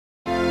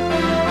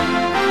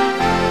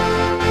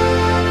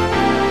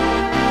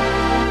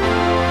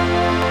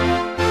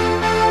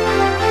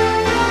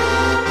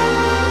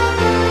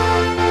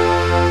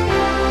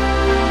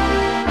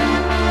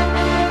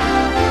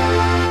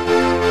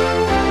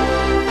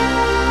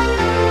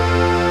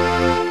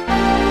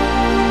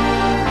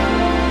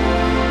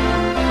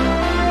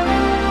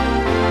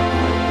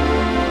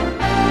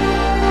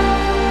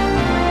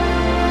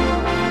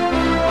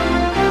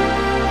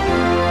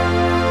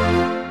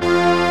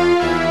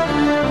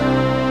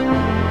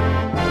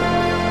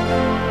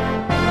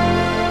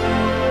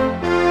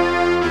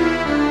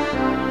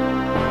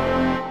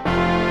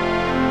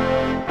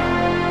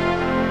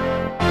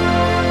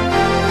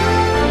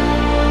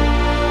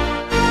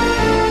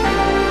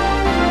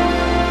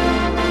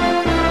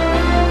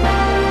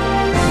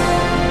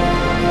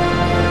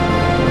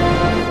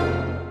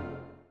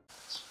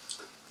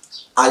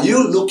Are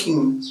you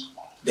looking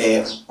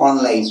the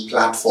online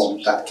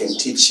platform that can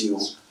teach you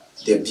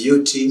the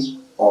beauty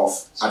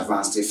of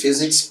advanced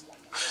physics?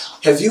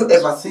 Have you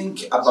ever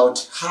think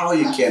about how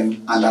you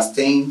can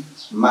understand,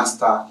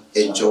 master,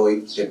 enjoy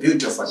the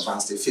beauty of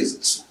advanced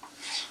physics?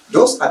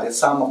 Those are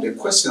some of the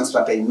questions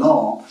that I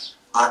know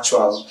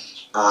actually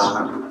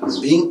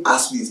being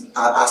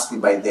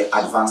asked by the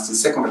advanced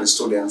secondary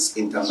students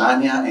in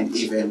Tanzania and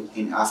even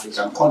in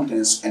African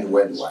continents and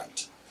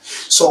worldwide.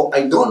 So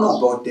I don't know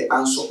about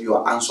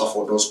your answer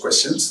for those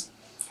questions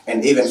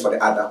and even for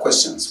the other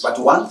questions. But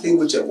one thing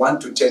which I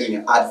want to tell you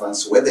in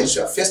advance, whether it's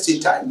your first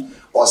time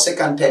or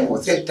second time or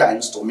third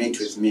times to meet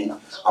with me,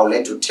 I would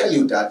like to tell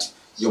you that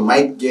you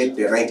might get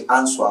the right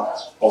answer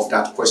of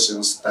that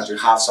questions, that you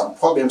have some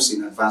problems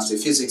in advanced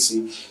physics,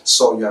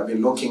 so you have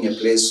been looking a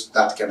place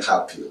that can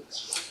help you.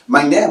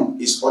 My name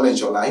is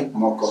Olenjolaim,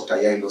 Moko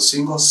Tayai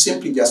Losingo.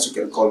 Simply just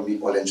you can call me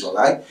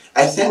Olenjolai.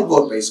 I thank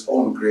God by His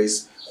own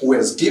grace who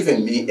has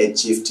given me a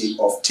gift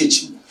of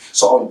teaching.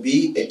 So I'll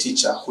be a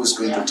teacher who is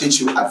going to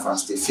teach you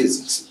advanced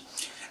physics.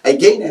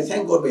 Again, I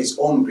thank God by His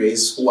own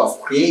grace who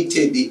have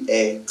created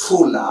a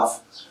true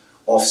love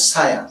of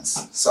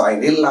science. So I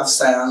really love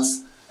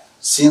science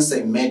since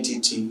I met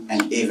it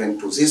and even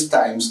to these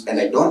times, and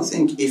I don't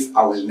think if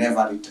I will never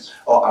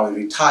I will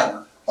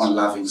retire on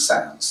loving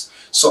science.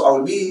 So I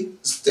will be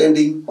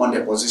standing on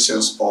the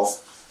positions of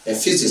a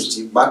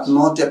physicist, but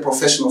not a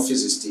professional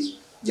physicist,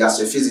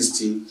 just a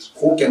physicist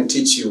who can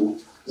teach you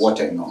what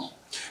I know.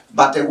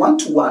 But I want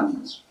to warn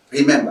you,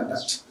 remember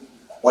that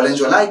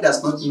Olenjolai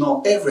does not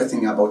know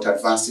everything about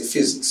advanced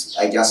physics.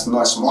 I just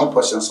know small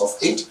portions of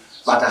it,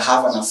 but I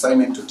have an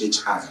assignment to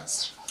teach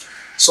others.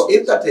 So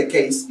if that's the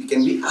case, you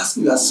can be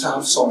asking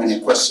yourself so many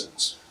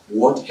questions.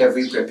 What have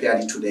we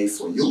prepared today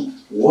for you?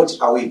 What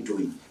are we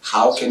doing?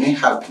 How can we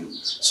help you?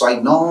 So I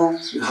know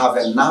you have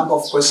a number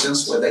of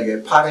questions, whether you're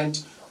a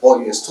parent or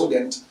you're a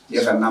student, you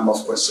have a number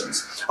of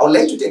questions. I would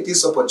like to take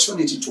this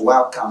opportunity to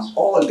welcome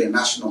all the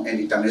national and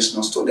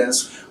international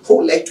students who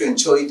would like to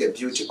enjoy the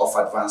beauty of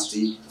advanced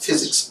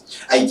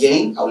physics.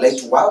 Again, I would like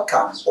to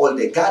welcome all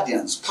the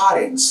guardians,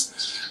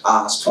 parents,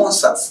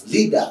 sponsors,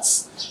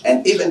 leaders,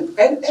 and even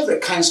every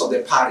kinds of the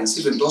parents,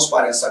 even those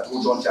parents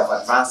who don't have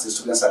advanced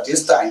students at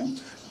this time.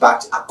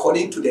 But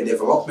according to the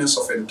developments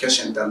of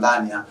education in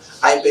Tanzania,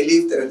 I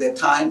believe there is a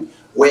time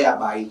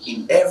whereby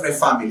in every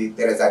family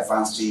there is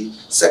advanced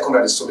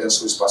secondary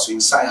students who is pursuing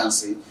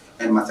science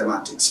and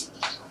mathematics.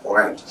 All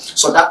right.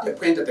 So that's the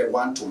point that I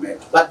want to make.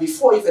 But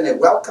before even I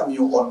welcome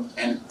you on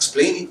and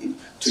explain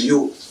it to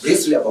you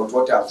briefly about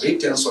what I've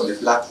written on the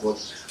blackboard,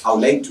 I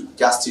would like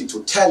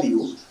to tell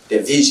you the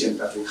vision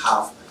that we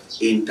have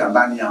in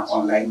Tanzania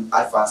Online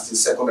Advanced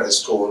Secondary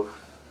School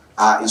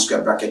in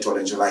square bracket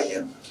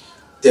Olenjolaim.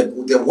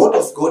 The word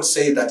of God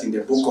says that in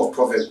the book of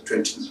Proverbs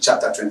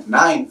chapter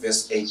 29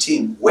 verse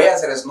 18, where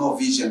there is no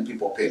vision,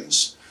 people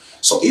perish.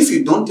 So if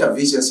you don't have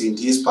visions in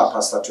this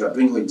purpose that you are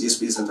doing with this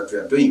business that we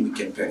are doing, we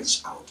can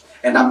perish out.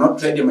 And I'm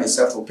not ready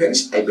myself to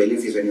perish. I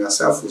believe even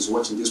yourself who is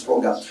watching this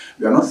program,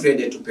 you are not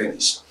ready to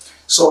perish.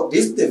 So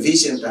this is the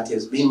vision that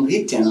has been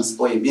written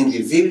or been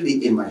revealed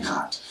in my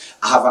heart.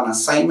 I have an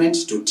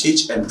assignment to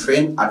teach and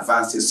train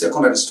advanced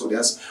secondary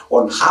students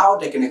on how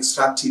they can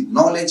extract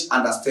knowledge,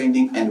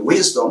 understanding, and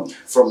wisdom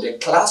from the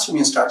classroom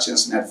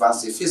instructions in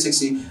advanced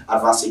physics,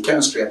 advanced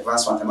chemistry,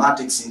 advanced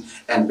mathematics,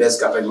 and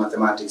basic applied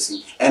mathematics,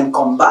 and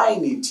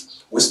combine it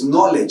with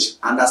knowledge,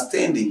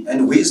 understanding,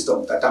 and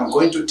wisdom that I'm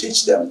going to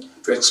teach them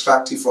to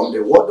extract from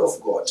the Word of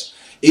God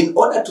in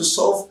order to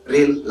solve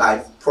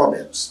real-life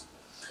problems.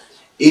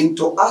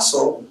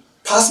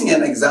 Passing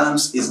an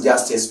exams is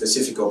just a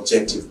specific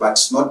objective, but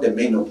it's not the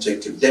main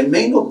objective. The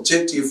main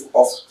objective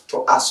of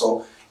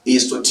TANZANIA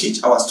is to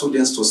teach our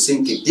students to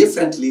think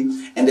differently,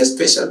 and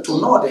especially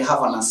to know they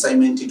have an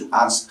assignment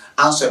to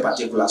answer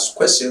particular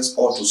questions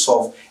or to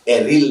solve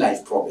a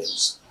real-life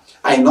problems.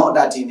 I know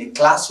that in the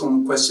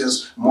classroom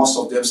questions, most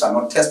of them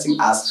are not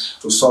testing us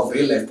to solve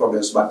real-life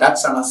problems, but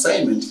that's an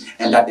assignment,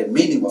 and that's the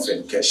meaning of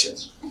education.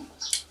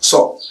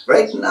 So,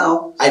 right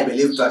now, I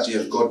believe that you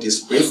have got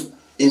this brief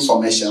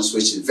information,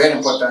 which is very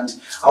important.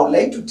 I would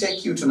like to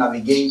take you to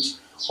navigate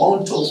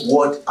onto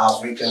what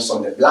I've written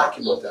on the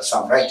blackboard. There are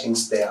some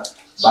writings there,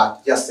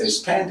 but just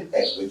spend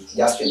with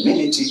just a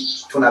minute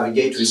to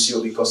navigate with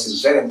you because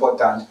it's very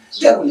important.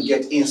 Then we'll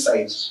get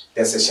inside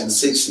the session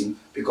 60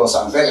 because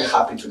I'm very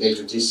happy today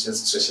to teach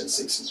session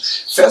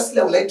 60. Firstly,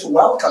 I would like to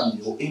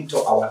welcome you into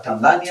our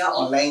Tanzania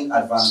Online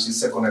Advanced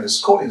Secondary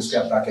School in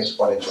square bracket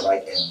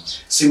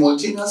Olenjolaim.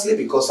 Simultaneously,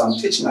 because I'm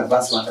teaching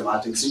advanced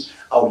mathematics,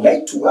 I would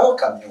like to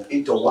welcome you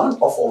into one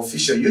of our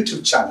official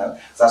YouTube channel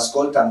that's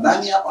called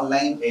Tanzania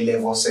Online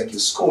A-Level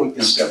Circuit School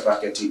in square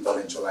bracket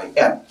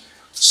Olenjolaim.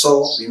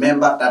 So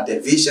remember that the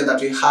vision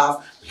that we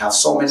have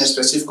so many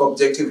specific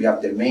objectives. We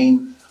have the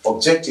main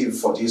objective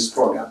for this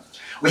program.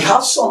 We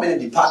have so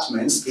many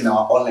departments in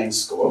our online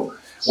school.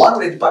 One of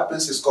the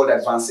departments is called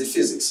Advanced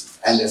Physics,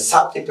 and the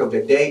subject of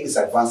the day is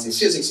Advanced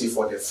Physics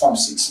for the Form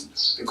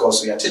 6,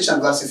 because we are teaching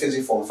Advanced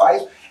Physics Form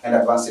 5 and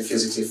Advanced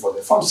Physics for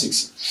the Form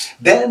 6.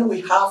 Then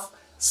we have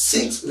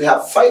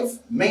 5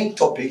 main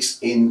topics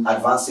in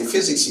advanced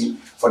physics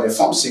for the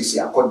Form 6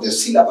 year called the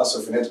syllabus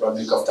of the United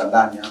Republic of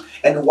Tanzania,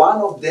 and one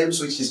of them,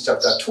 which is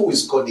chapter 2,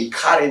 is called the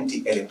current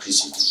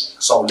electricity.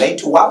 So I would like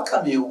to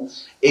welcome you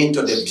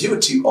into the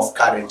beauty of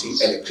current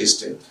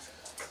electricity.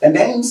 And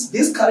then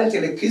this current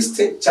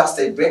electricity, just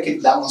I break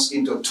it down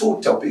into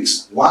 2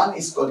 topics. One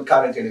is called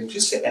current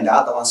electricity, and the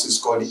other one is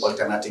called the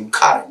alternating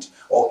current,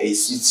 or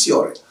AC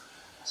theory.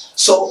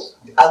 So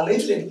I'll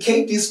let you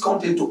dedicate this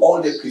content to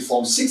all the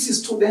pre-Form 6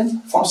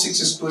 students, Form 6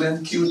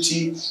 students,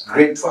 QT,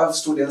 grade 12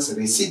 students,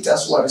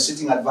 reciters who are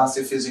reciting advanced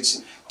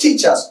physics,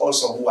 teachers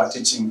also who are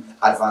teaching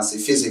advanced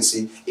physics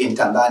in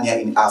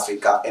Tanzania, in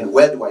Africa, and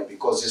worldwide,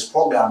 because this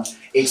program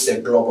is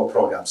a global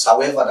program.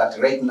 However, that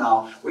right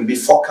now will be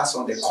focused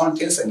on the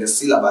contents and the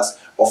syllabus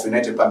of the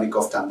United Republic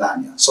of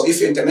Tanzania. So if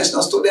you're an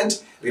international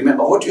student,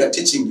 remember what we are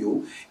teaching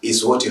you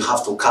is what you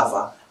have to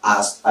cover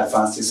as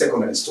advanced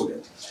secondary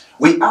student.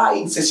 We are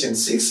in session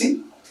 6,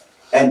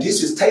 and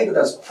this is titled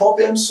as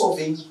problem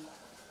solving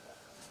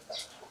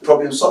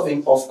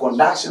of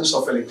conductions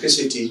of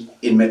electricity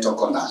in metal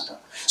conductor.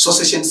 So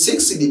session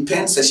 6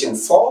 depends session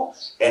 4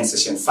 and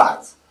session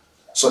 5.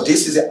 So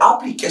this is the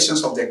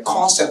applications of the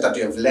concept that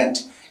you have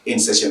learned in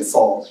session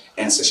 4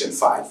 and session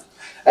 5.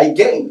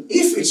 Again,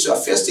 if it's your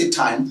first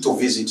time to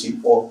visit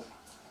or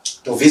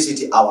to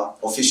visit our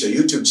official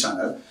YouTube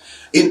channel,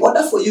 in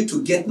order for you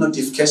to get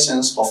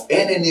notifications of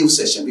any new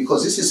session,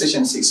 because this is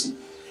session 6,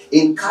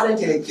 in current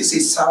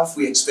electricity itself,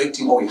 we're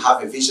expecting, or we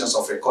have a visions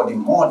of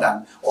recording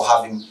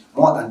having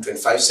more than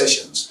 25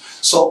 sessions.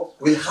 So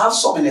we'll have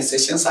so many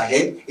sessions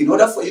ahead. In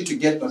order for you to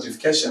get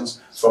notifications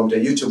from the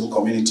YouTube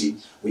community,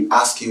 we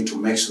ask you to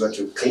make sure that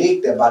you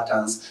click the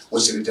buttons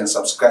which is written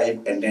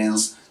subscribe, and then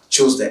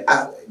choose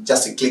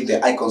just click the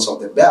icons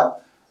of the bell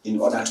in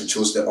order to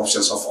choose the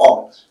options of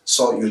all.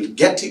 So you'll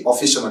get the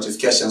official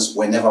notifications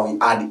whenever we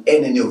add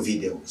any new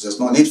video. There's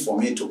no need for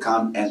me to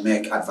come and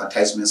make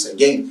advertisements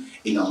again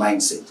in your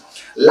mindset.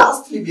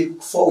 Lastly,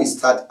 before we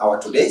start our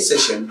today's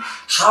session,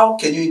 how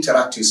can you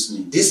interact with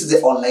me? This is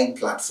the online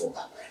platform.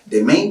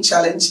 The main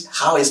challenge,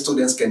 how a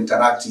student can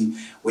interact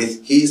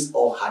with his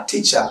or her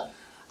teacher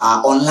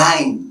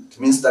online.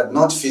 It means that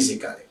not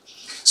physically.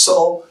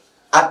 So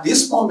at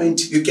this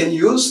moment, you can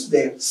use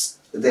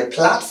the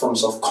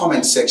platforms of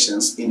comment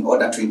sections in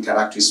order to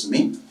interact with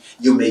me.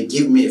 You may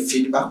give me a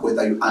feedback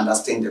whether you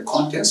understand the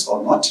contents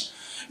or not.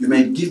 You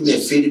may give me a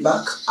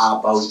feedback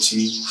about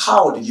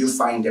how did you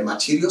find the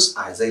materials,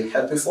 are they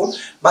helpful,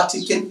 but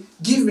you can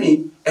give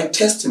me a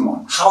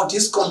testimony, how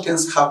these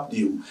contents helped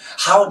you,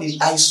 how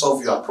did I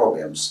solve your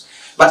problems.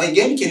 But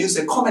again, you can use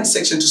the comment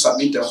section to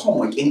submit the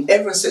homework. In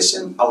every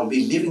session, I will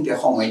be leaving the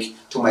homework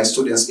to my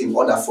students in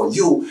order for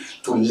you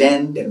to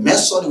learn the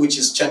method which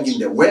is changing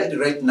the world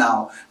right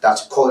now,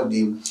 that's called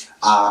the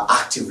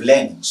active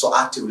learning. So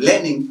active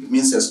learning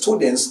means the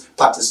students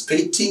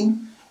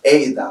participating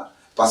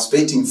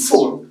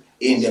full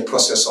in the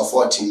process of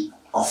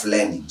of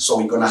learning. So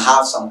we're going to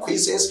have some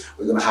quizzes,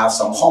 we're going to have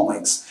some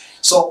homeworks.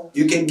 So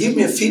you can give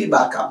me a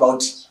feedback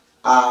about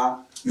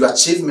your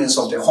achievements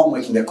of the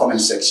homework in the comment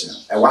section.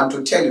 I want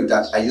to tell you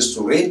that I used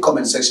to read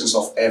comment sections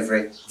of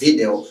every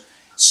video,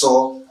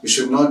 so we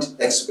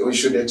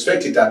should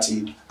expect it that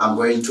I'm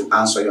going to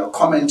answer your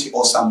comment,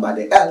 or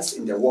somebody else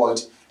in the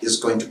world is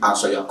going to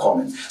answer your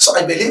comment. So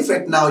I believe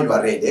right now you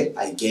are ready.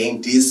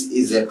 Again, this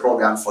is a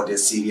program for the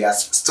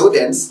serious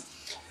students.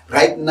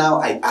 Right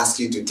now, I ask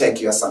you to take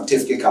your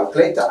scientific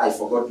calculator. I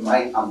forgot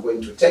mine. I'm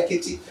going to take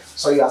it.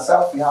 So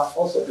yourself, you have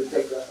also to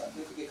take your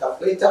scientific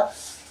calculator.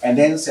 And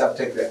then you have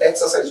to take the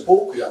exercise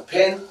book, your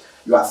pen,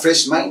 your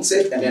fresh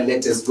mindset, and then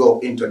let us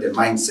go into the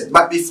mindset.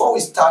 But before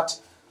we start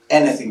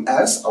anything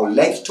else, I would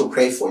like to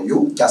pray for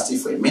you, just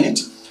for a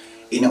minute,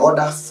 in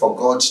order for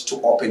God to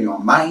open your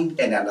mind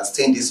and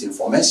understand these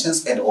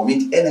informations and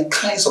omit any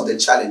kinds of the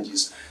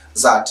challenges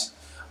that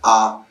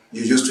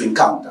you used to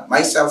encounter.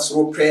 Myself,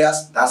 through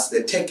prayers, that's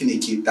the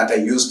technique that I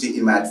used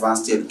in my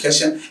advanced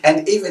education,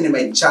 and even in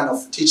my channel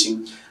of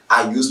teaching,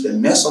 I use the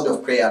method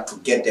of prayer to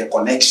get the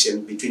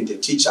connection between the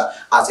teacher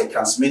as a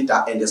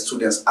transmitter and the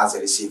students as a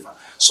receiver.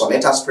 So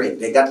let us pray.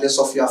 Regardless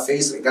of your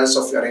faith, regardless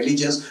of your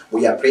religions,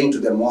 we are praying to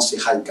the Most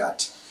High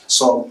God.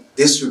 So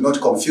this should not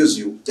confuse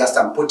you. Just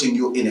I'm putting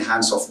you in the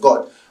hands of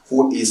God,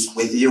 who is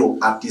with you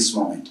at this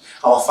moment.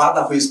 Our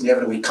Father who is in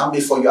heaven, we come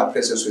before your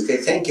presence. We say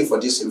thank you for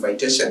this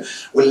invitation.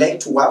 We'd like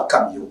to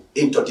welcome you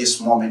into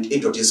this moment,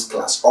 into this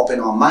class.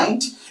 Open our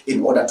mind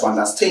in order to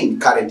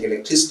understand current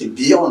electricity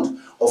beyond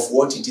of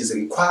what it is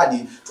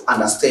required to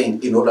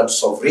understand in order to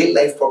solve real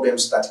life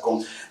problems that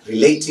come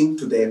relating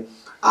to the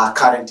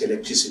current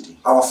electricity.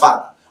 Our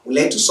Father, we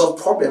like to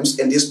solve problems,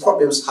 and these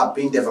problems have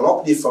been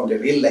developed from the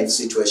real life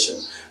situation.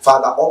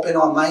 Father, open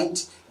our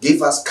mind,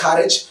 give us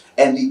courage,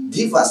 and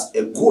give us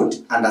a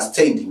good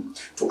understanding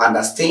to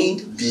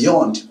understand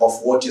beyond of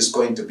what is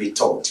going to be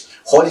taught.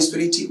 Holy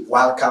Spirit,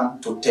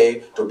 welcome to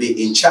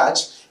be in charge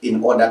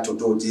in order to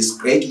do this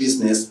great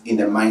business in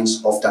the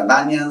minds of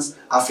Tanzanians,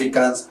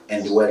 Africans,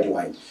 and the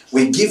worldwide.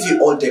 We give you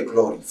all the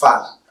glory.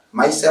 Father,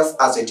 myself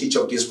as a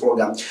teacher of this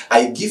program,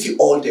 I give you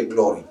all the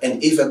glory.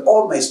 And even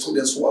all my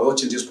students who are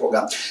watching this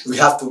program, we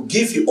have to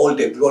give you all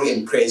the glory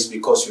and praise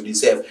because you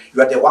deserve.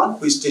 You are the one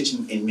who is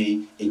teaching in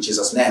me, in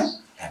Jesus' name.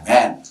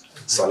 Amen.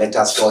 So let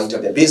us go into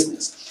the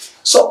business.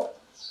 So,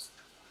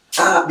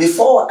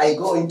 before I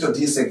go into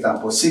this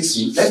example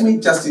 60, let me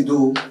just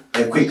do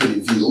a quick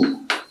review.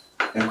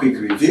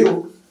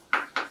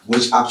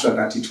 Which actually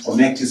that it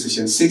connects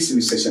session 60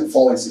 with session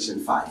 4 and session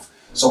 5.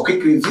 So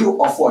quick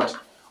review of what?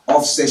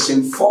 Of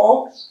session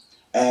 4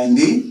 and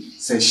the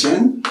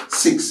session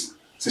 6.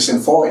 Session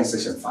 4 and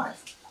session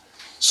 5.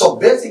 So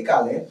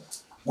basically,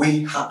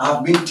 we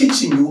have been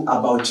teaching you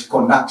about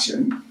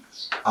conduction.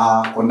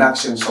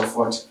 Conductions of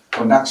what?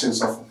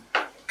 Conductions of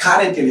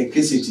current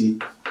electricity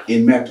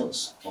in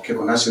metals. Okay,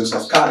 conductions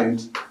of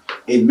current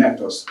in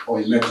metals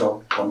or in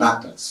metal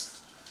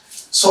conductors.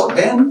 So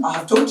then I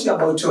have told you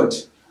about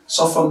what?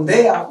 So from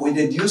there, we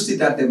deduced it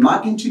that the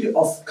magnitude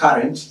of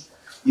current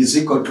is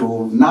equal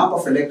to number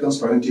of electrons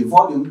per unit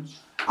volume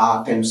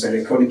times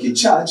electronic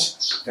charge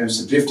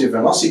times drift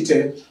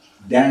velocity.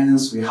 Then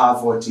we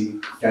have what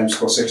times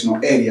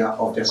cross-sectional area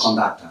of the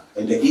conductor.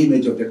 And the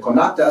image of the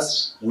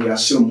conductors, we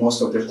assume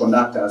most of the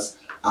conductors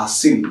are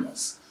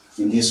cylinders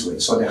in this way.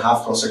 So they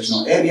have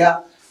cross-sectional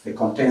area, they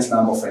contains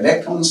number of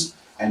electrons,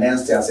 and then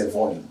there's a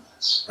volume,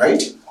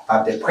 right?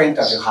 At the point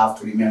that you have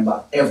to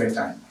remember every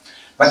time.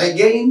 But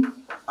again,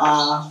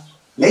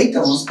 later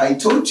on, I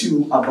told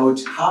you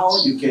about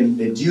how you can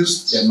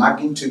deduce the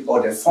magnitude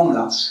or the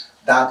formula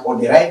that, or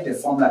derive the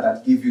formula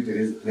that give you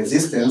the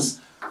resistance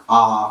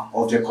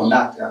of the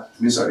conductor,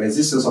 means the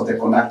resistance of the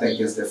conductor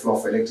against the flow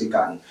of electric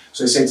current.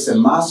 So you say it's the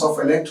mass of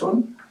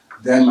electron,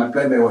 then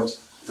multiplied by what?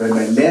 By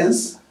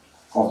length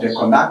of the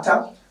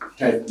conductor,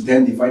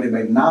 then divided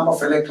by number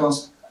of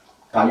electrons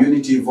per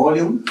unit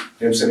volume,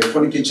 times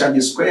electronic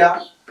charge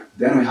square,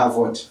 then we have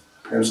what?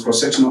 Times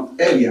cross-sectional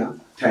area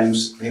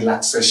times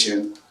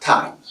relaxation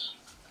time.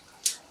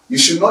 You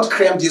should not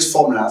cram these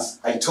formulas.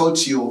 I told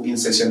you in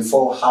session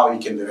 4 how you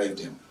can derive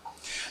them.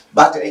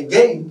 But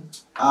again,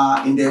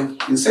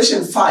 in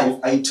session 5,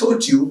 I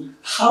told you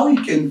how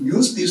you can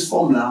use this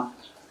formula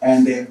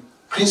and the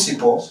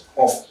principle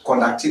of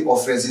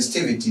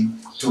resistivity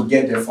to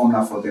get the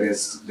formula for the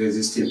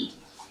resistivity.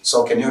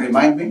 So can you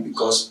remind me?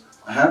 Because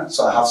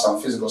so I have some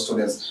physical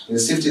students.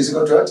 Resistivity is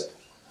equal to what?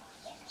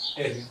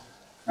 Area.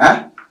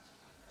 Huh?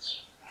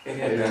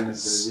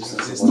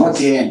 It's not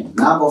the n.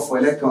 Number of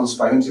electrons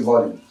per unit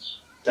volume.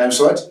 Times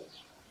what?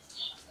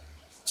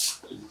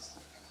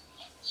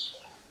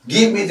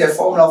 Give me the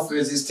formula of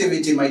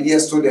resistivity, my dear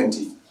student.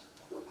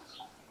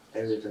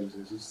 Area times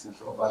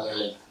resistance over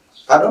length.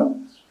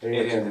 Pardon?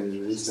 Area times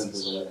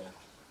resistance over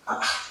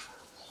length.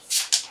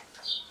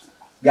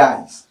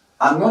 Guys,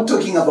 I'm not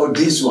talking about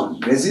this one.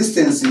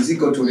 Resistance is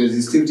equal to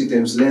resistivity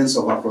times length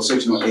over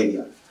cross-sectional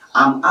area.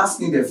 I'm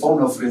asking the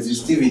formula of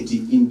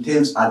resistivity in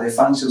terms of the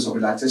functions of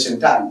relaxation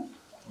time.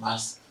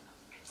 Mass.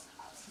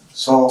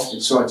 So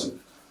it's what?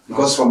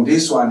 Because from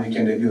this one you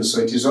can deduce.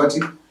 So it is what?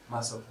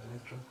 Mass of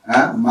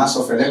electron. Mass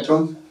of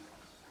electron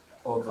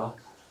over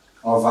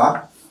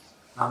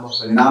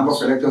number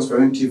of electrons per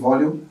unit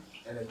volume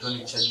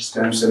electronic charge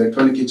square times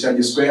electronic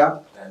charge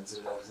square times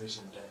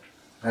relaxation time.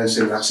 Times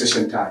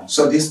relaxation time.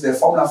 So this is the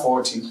formula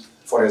for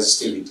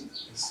resistivity.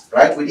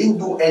 Right? We didn't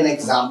do an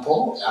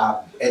example.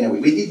 Anyway,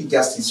 we did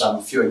just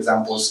some few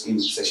examples in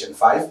session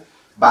 5,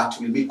 but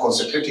we'll be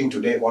concentrating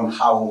today on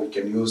how we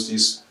can use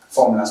these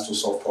formulas to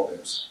solve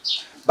problems.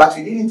 But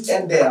we didn't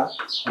end there.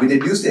 We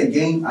deduced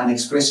again an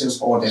expression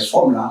or the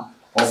formula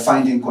of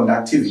finding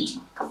conductivity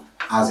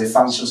as a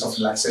function of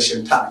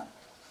relaxation time.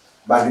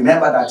 But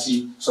remember that,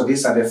 so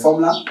these are the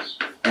formula.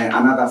 And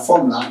another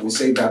formula, we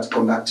say that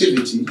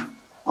conductivity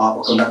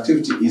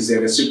is a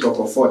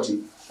reciprocal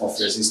property of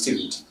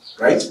resistivity.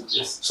 Right?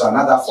 Yes. So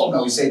another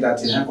formula, we say that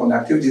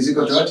conductivity is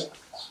equal to what?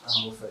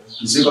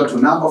 Is equal to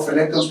number of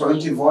electrons per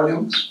unit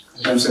volume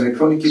times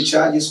electronic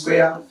charge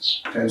square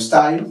times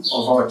time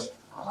over what?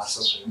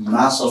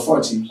 Mass of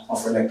 40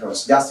 of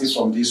electrons. Just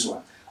from this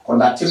one.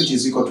 Conductivity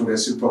is equal to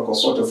reciprocal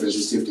property of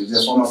resistivity. It's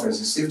a form of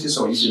resistivity,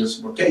 so if you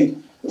reciprocate,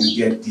 you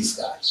get this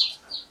guy.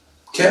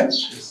 Okay?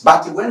 Yes.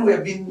 But when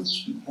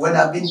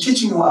I've been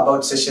teaching you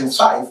about session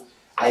 5,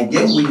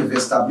 again we have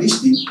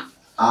established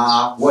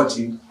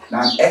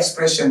an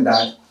expression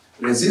that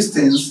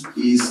resistance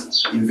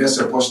is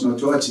inversely proportional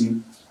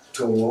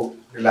to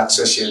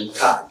relaxation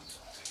time.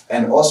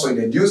 And also in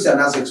deduced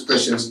another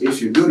expressions,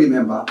 if you do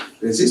remember,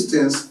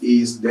 resistance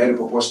is very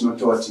proportional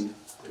to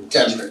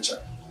temperature.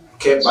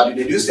 Okay, but you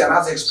deduce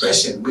another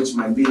expression which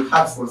might be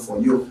helpful for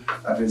you,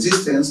 that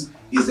resistance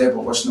is very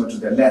proportional to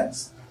the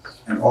length.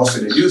 And also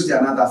deduce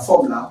another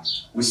formula,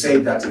 we say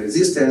that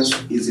resistance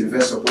is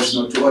inversely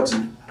proportional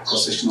to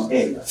cross-sectional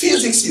area.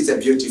 Physics is a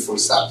beautiful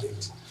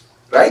subject,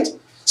 right?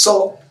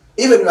 So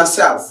even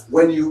yourself,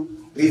 when you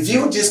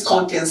review these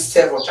contents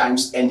several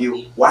times and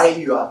while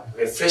you are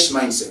a fresh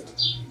mindset,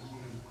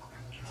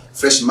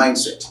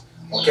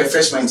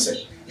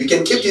 you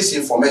can keep this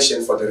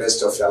information for the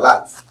rest of your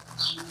life.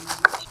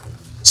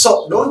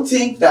 So don't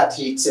think that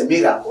it's a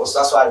miracle.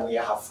 That's why we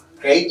have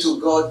pray to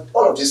God.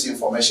 All of this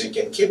information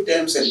can keep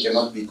them so they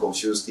cannot be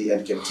confused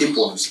and can keep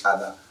on with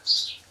other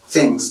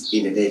things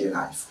in the daily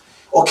life.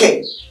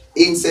 Okay,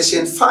 in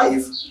session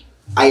 5,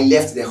 I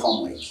left the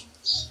homework.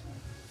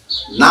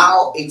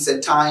 Now it's a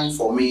time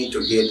for me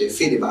to get the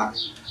feedback.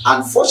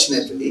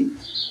 Unfortunately,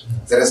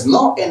 there is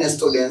no any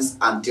students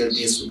until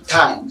this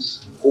time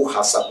who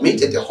have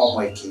submitted the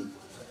homework.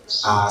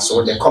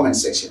 So the comment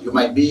section, you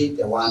might be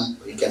the one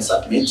you can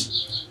submit,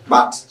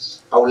 but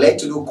I would like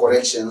to do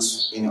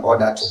corrections in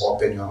order to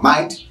open your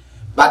mind.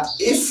 But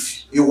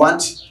if you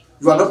want,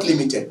 you are not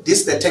limited. This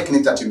is the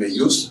technique that you may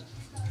use.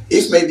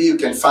 If maybe you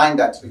can find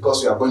that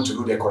because you are going to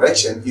do the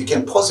correction, you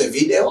can pause a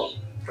video,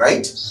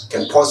 right? You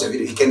can pause the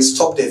video. You can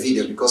stop the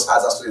video because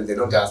other students, they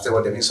don't understand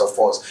what the means of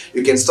pause.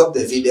 You can stop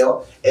the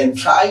video and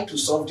try to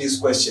solve this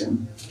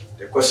question.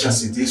 The question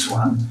is this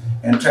one.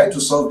 And try to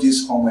solve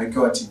this homework.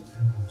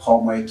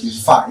 Homework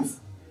is 5.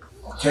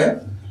 Okay?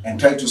 And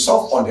try to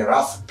solve on the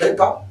rough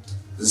paper.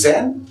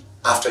 Then,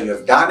 after you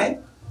have done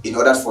it, in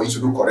order for you to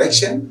do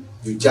correction,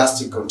 you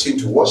just continue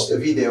to watch the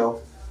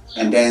video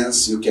and then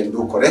you can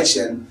do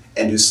correction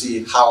and you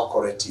see how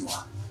correct you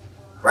are.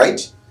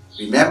 Right?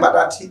 Remember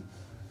that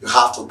you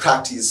have to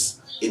practice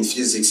in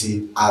physics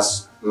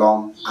as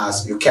long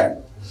as you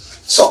can.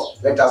 So,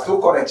 let us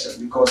do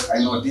correction because I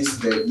know this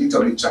is a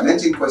little bit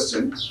challenging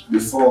question.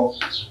 Before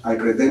I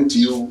present to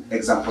you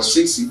example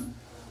 6,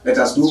 let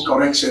us do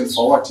correction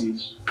for what?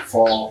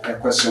 For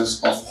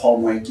questions of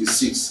homework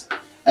 6.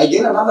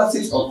 Again, another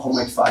thing of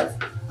homework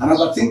 5.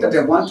 Another thing that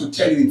I want to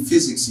tell you in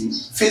physics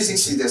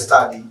is the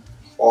study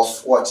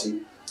of what?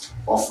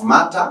 Of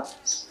matter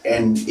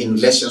and in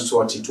relation to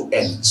what? To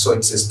energy. So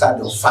it's a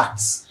study of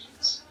facts.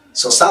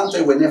 So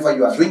sometimes whenever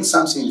you are doing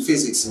something in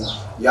physics,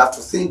 you have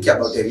to think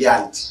about the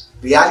reality.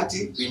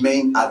 Reality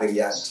remain as the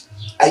reality.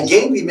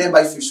 Again, remember,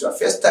 if it's your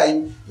first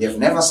time, you have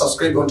never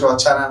subscribed onto our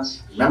channel,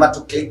 remember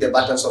to click the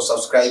buttons of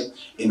subscribe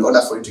in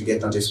order for you to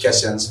get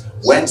notifications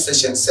when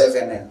session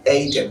 7 and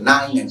 8 and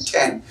 9 and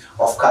 10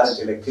 of current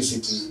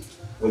electricity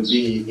will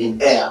be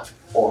in air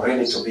or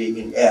ready to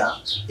be in air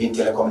in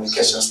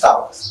telecommunications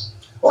towers.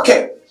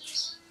 Okay,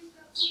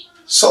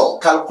 so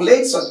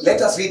calculate, so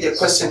let us read the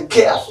question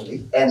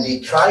carefully and we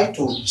try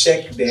to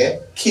check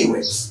the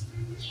keywords.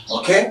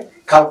 Okay,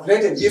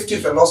 calculate the drifting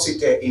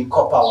velocity in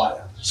copper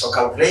wire. So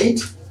calculate,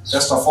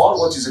 first of all,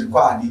 what is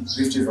required,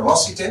 drifting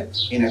velocity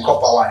in a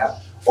copper wire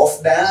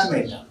of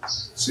diameter.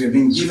 So you've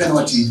been given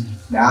what is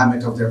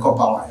diameter of the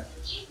copper wire.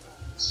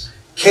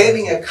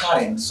 Carrying a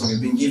current, so we've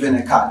been given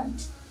a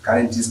current.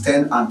 Current is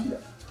 10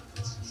 ampere.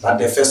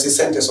 That's the first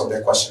sentence of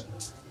the question.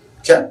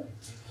 Okay.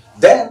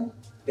 Then,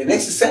 the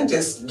next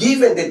sentence,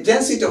 given the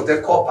density of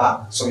the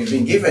copper, so we've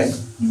been given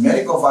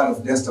numerical value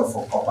of density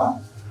for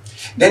copper.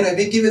 Then we've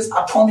been given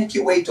atomic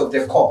weight of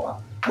the copper,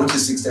 which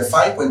is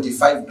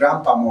 65.5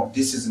 grams per mole.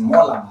 This is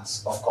molar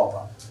mass of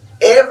copper.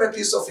 Every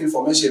piece of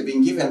information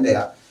being given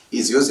there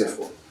is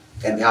useful.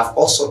 And we have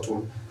also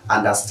to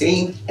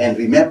understand and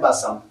remember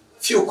some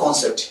few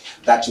concepts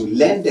that you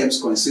learn them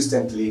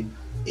consistently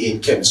in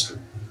chemistry.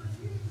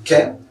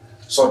 Okay?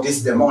 So this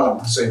is the molar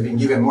mass. So you've been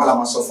given molar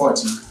mass of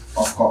 40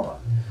 of copper.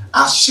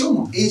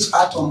 Assume each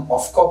atom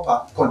of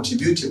copper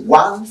contributed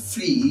 1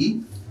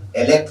 free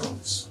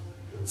electrons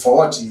for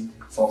what?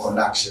 For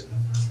conduction.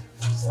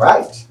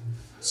 Right?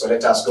 So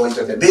let us go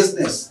into the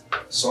business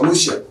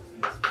solution.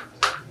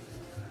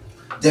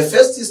 The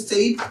first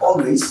step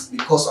always,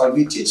 because I'll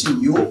be teaching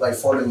you by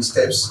following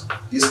steps,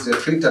 this is the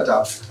trick that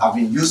I've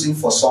been using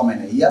for so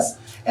many years,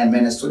 and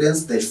many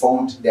students, they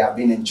found they have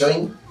been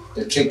enjoying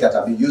the trick that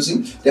I've been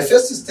using. The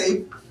first step,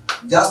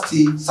 just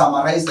to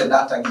summarize the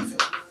data given,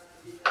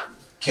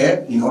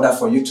 okay, in order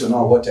for you to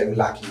know what are you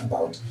lacking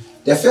about.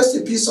 The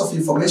first piece of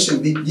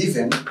information being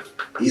given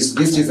is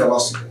drifting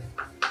velocity.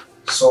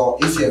 So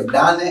if you have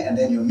done it and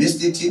then you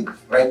missed it,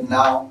 right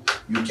now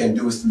you can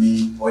do with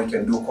me or you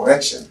can do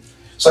correction.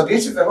 So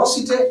drifting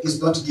velocity is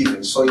not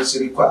given, so it's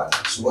required.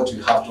 So what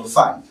you have to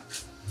find.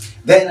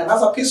 Then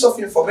another piece of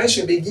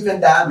information be given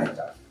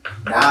diameter.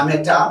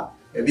 Diameter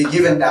will be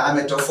given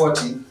diameter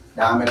 40,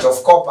 diameter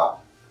of copper.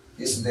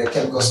 This is the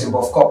chemical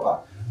symbol of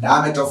copper.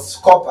 Diameter of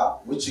copper,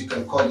 which you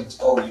can call it,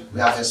 or we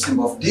have a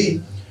symbol of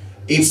D.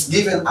 It's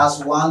given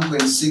as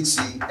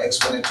 1.6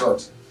 exponent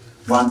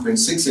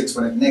 1.6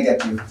 exponent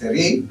negative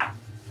 3.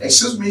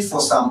 Excuse me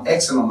for some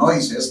external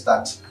noises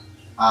that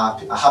are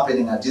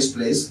happening at this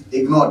place.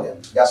 Ignore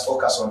them. Just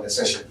focus on the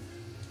session.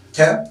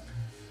 Okay?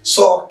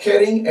 So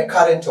carrying a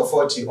current of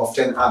 40 of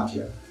 10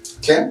 ampere.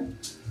 Okay?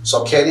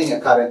 So carrying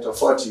a current of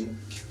 40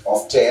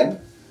 of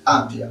 10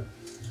 ampere.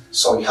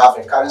 So you have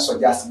a current, so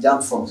just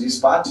jump from this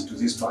part to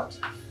this part.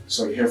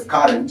 So you have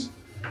current.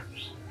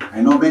 I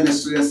know many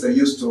students, they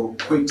used to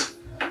quit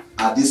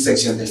at this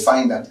section. They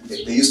find that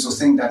they used to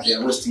think that they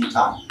are wasting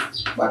time.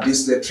 But this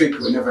is the trick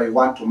whenever you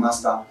want to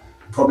master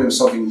problem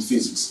solving in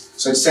physics.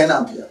 So it's 10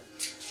 ampere.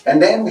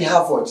 And then we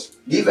have what?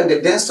 Given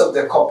the density of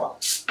the copper.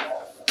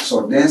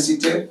 So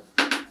density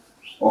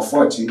of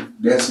 40,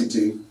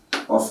 density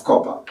of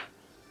copper.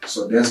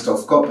 So density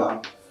of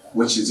copper,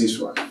 which is this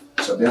one.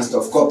 So density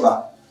of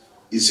copper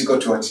is equal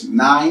to what?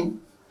 9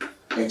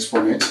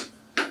 exponent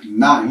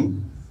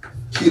 9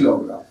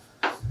 kilogram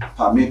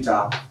per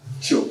meter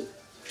cube.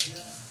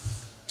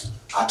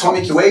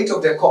 Atomic weight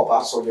of the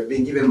copper, so you're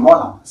being given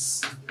molar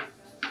mass.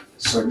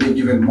 So you're being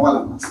given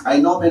molar mass. I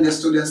know many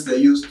students, they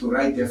used to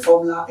write the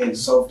formula and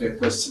solve the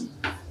question.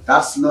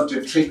 That's not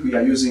a trick we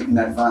are using in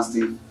advanced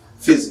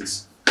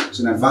physics.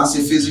 So in advanced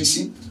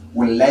physics,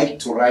 we like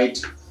to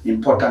write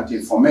important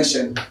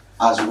information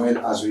as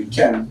well as we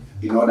can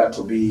in order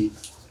to be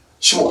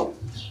sure.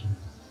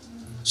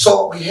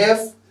 So we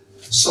have,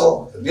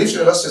 so this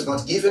velocity is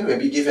not given, we'll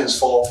be given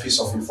 4 pieces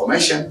of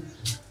information,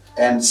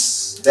 and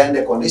then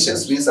the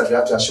conditions means that we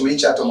have to assume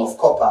each atom of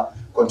copper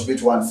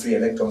contribute 1 free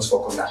electrons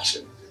for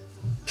conduction.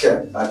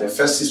 Okay, at the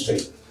first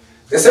step.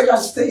 The second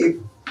step,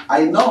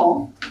 I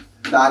know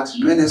that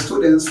many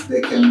students,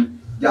 they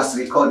can just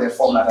recall the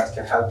formula that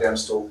can help them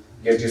to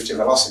get drift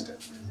velocity.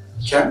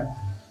 Okay,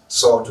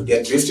 so to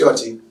get drift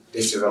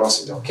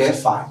velocity, okay,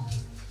 fine.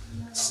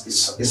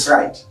 It's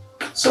right.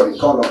 So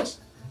recall what?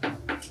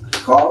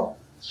 Recall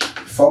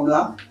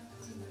formula,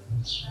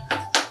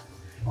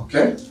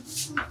 okay,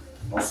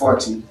 of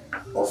what?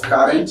 Of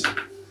current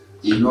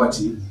in what?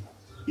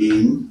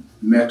 In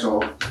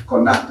metal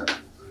conductor.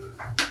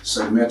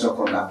 So metal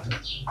conductor.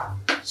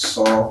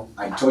 So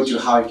I told you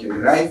how you can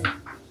derive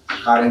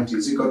current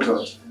is equal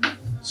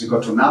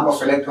to number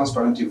of electrons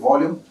per unit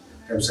volume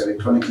times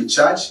electronically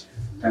charge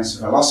times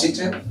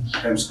velocity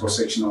times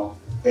cross-sectional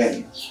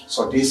area.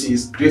 So this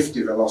is drift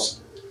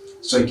velocity.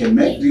 So you can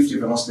make drift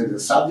velocity the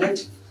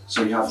subject.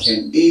 So you have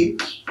NE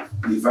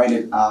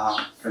divided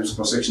times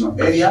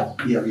cross-sectional area.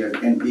 Here we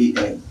have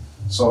NEN.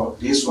 So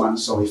this one,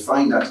 so we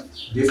find that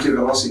drift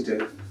velocity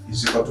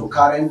is equal to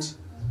current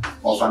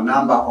of a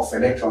number of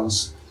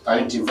electrons per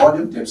unit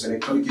volume times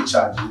electronically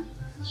charge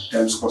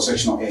times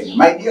cross-sectional area.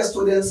 My dear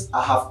students,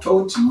 I have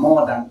taught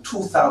more than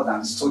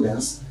 2,000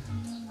 students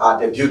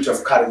the beauty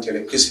of current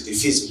electricity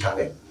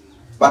physically.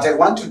 But I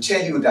want to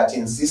tell you that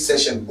in this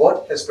session,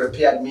 God has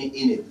prepared me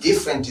in a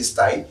different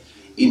style,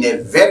 in a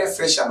very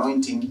fresh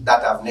anointing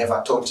that I've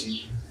never taught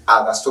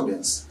other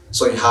students.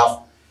 So you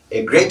have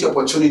a great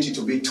opportunity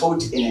to be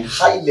taught in a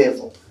high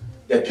level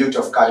the beauty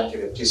of current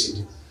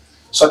electricity.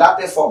 So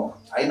that's the formula.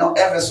 I know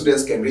every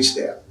student can reach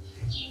there.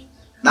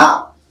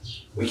 Now,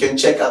 we can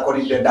check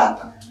according to the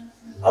data.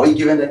 Are we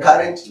given the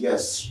current?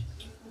 Yes.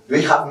 Do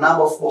we have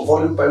number of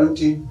volume per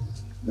unit?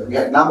 Do we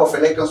have number of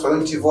electrons per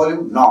unit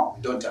volume? No,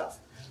 we don't have.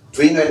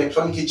 Do we know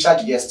electronic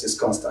charge? Yes, it's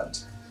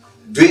constant.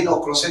 Do we know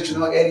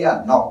cross-sectional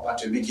area? No, but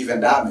we'll be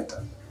given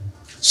diameter.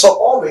 So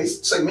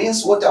always, so it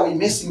means what are we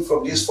missing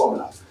from this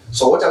formula?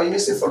 So what are we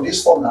missing from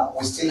this formula?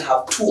 We still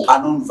have 2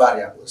 unknown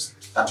variables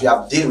that we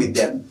have to deal with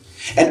them.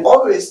 And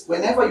always,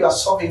 whenever you are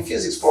solving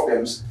physics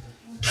problems,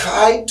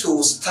 try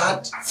to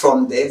start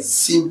from the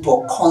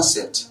simple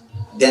concept,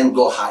 then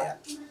go higher.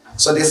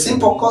 So the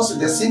simple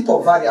concept, the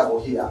simple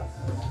variable here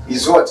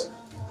is what?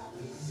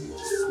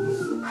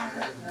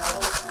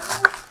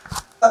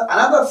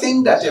 Another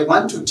thing that I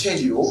want to tell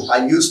you,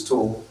 I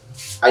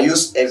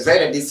use a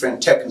very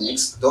different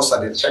techniques. Those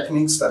are the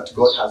techniques that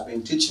God has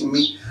been teaching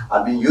me.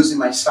 I've been using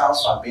myself.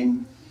 I've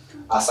been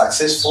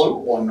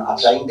successful on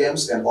applying them,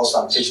 and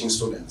also I'm teaching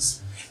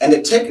students. And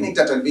the technique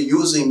that I'll be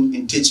using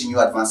in teaching you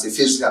advanced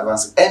physics,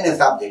 advanced any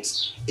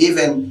subjects,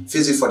 even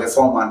physics for the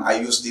foreman,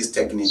 I use these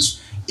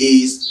techniques,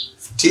 is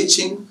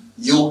teaching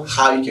you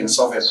how you can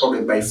solve a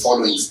problem by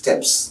following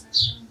steps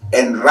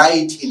and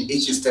write in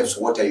each steps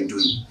what are you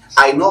doing.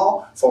 I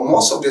know for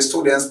most of the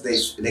students,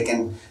 they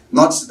can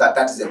notice that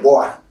that is a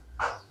bore.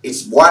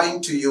 It's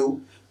boring to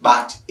you,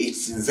 but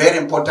it's very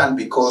important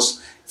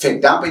because, for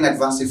example, in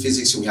advanced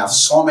physics, we have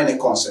so many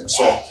concepts.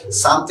 So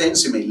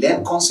sometimes you may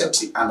learn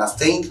concepts,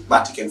 understand,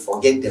 but you can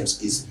forget them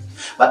easily.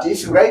 But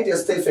if you write a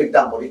step, for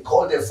example, we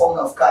call the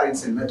formula of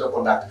currents in metal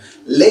conductor.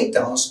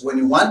 Later on, when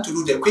you want to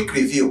do the quick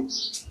review,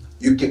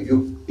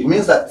 it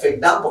means that, for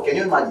example, can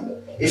you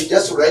imagine? If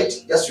just write,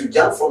 you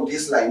jump from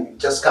this line, you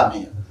just come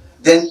here.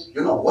 Then,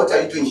 you know, what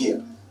are you doing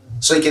here?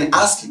 So you can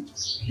ask it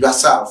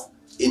yourself.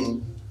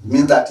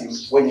 Means that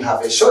when you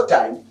have a short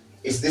time,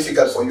 it's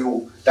difficult for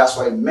you. That's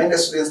why many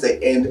students, they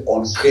end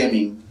on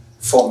cramming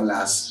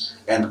formulas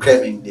and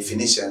cramming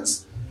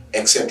definitions,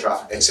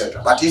 etc.,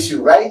 etc. But if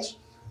you write,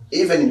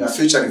 even in your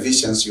future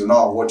revisions, you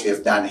know what you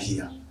have done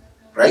here,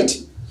 right?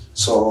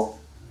 So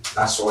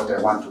that's what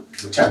I want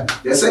to tell you.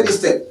 They said this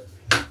step.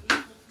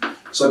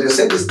 So they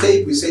said this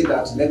step, we say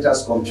that let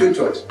us compute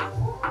it.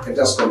 Let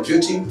us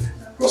computing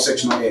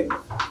cross-sectional area.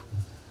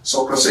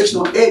 So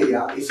cross-sectional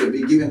area, if you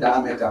be given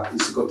diameter,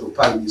 is equal to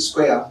pi d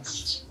square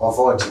of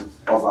what?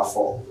 Over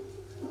 4.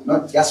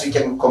 Not just we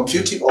can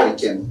compute it, or we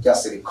can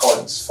just recall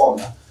its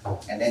formula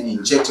and then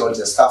inject all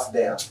the stuff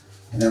there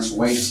and then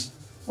wait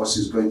what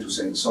it's going to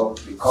say. So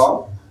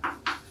recall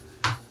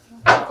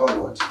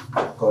what?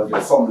 Recall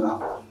the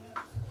formula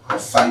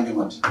of finding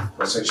what?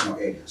 Cross-sectional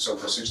area. So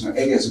cross-sectional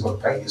area is equal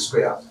to pi d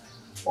square of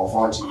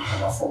what?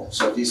 Over 4.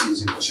 So this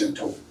is equation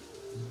 2.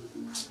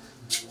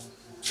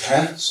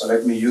 Okay, so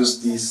let me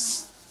use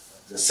this,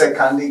 the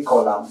second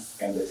column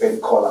and the third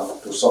column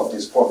to solve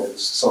these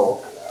problems.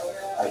 So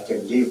I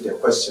can leave the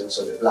questions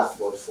on the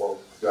blackboard for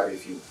a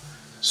review.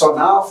 So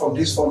now from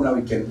this formula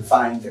we can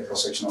find the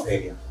cross-sectional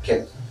area.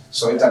 Okay.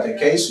 So if that's the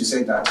case, we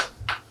say that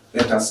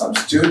let us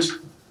substitute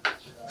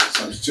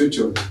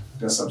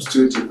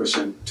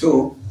equation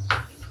 2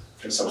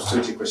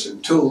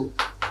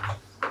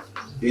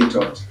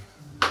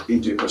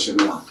 into equation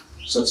 1.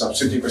 So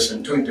substitute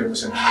equation 2 into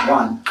equation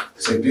 1.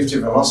 Say duty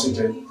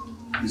velocity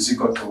is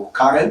equal to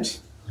current,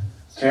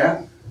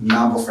 okay,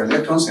 number of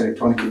electrons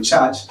electronically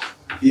charged.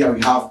 Here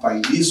we have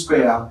pi d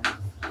square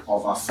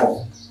over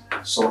 4.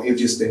 So if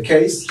this is the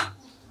case,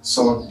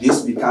 so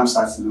this becomes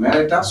as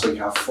numerator. So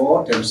you have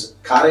 4 times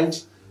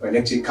current or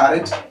electric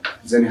current.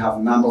 Then you have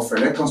number of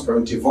electrons per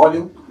unit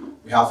volume.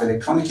 We have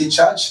electronically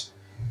charged.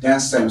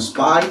 Dense times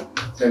pi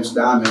times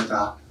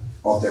diameter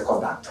of the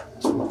conductor.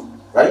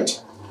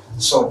 Right?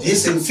 So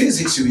this in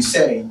physics we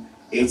say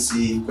it's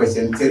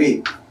equation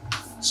 3.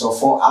 So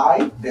for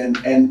I, then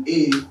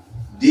NE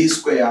d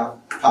square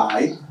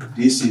pi,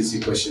 this is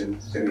equation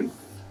 3.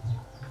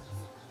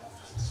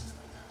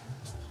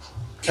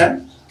 Okay?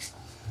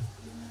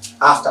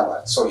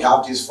 Afterwards, so we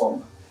have this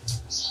formula.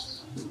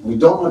 We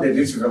don't know the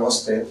duty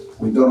velocity,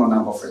 we don't know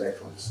number of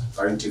electrons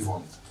per unit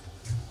volume.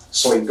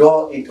 So we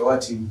go into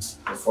what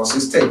the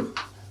forces step.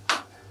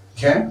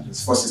 Okay?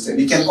 It's forces step.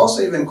 You can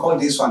also even call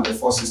this one the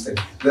forces step.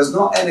 There's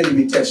no any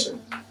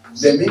limitation.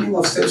 The meaning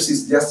of steps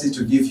is just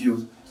to give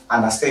you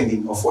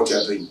understanding of what you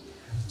are doing.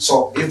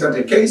 So if that's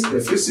the case,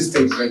 the first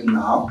step right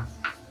now,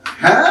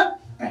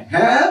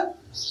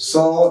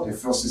 so the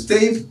first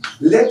step,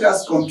 let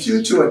us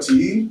compute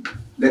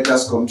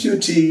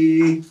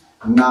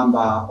number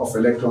of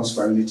electrons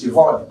per unit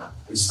volume,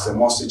 which is the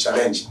most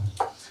challenging.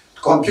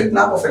 To compute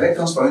number of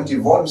electrons per unit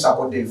volume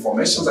about the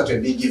information that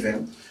will be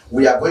given,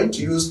 we are going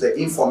to use the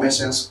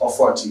informations of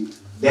 40,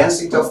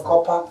 density of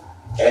copper,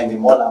 and the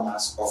molar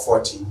mass of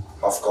 40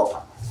 of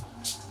copper.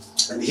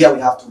 And here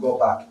we have to go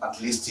back at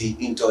least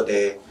into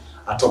the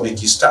atomic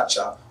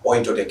structure or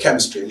into the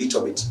chemistry a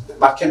little bit,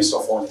 but chemistry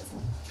of all.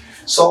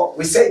 So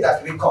we say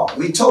that, recall,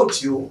 we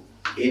taught you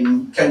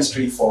in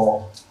chemistry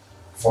from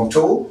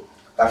 2,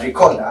 but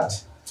recall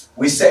that,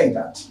 we say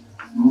that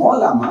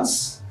molar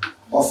mass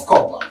of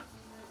copper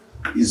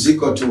is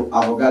equal to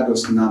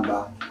Avogadro's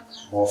number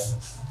of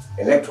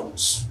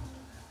electrons.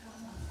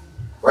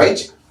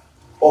 Right?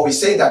 Or we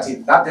say that,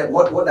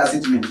 what does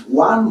it mean?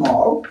 1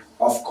 mole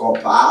of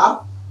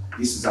copper,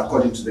 this is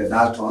according to the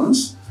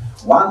Daltons,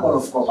 1 mole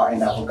of copper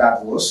in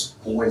Avogadro's,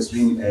 who has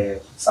been a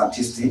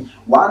scientist,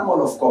 1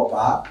 mole of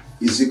copper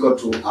is equal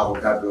to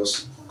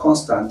Avogadro's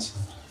constant,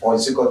 or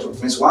is equal to,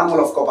 means 1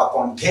 mole of copper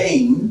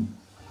contain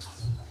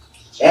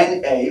Na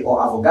or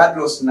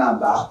Avogadro's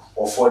number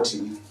of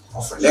 40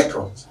 of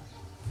electrons.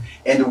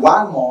 And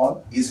 1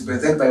 mole is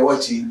represented by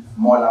what?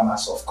 Molar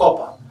mass of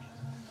copper.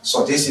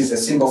 So this is a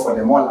symbol for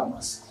the molar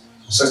mass.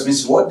 So it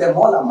means what the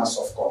molar mass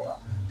of copper?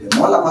 The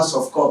molar mass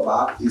of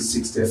copper is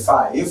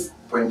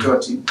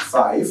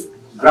 65.35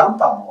 gram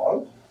per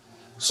mole.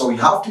 So we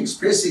have to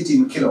express it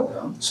in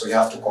kilogram. So you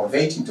have to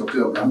convert it into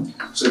kilogram.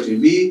 So it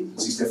will be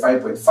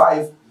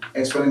 65.5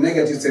 exponent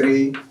negative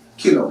 3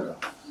 kilogram.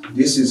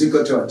 This is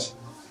equal to what?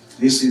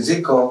 This is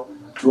equal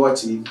to what?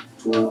 To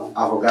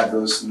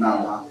Avogadro's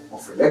number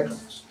of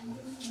electrons.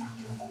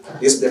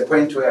 This is the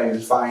point where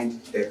you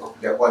find the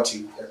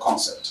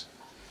concept.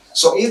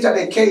 So if that's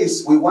the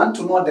case, we want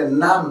to know the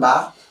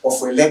number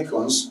of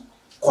electrons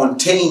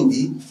contained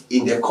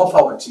in the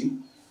copper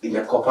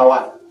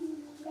wire.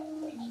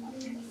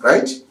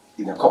 Right?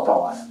 In the copper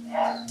wire.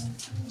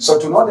 So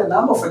to know the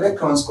number of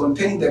electrons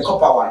contained in the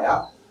copper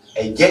wire,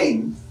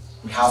 again,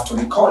 we have to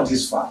recall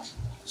this fact.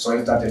 So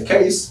if that's the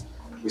case,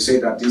 we say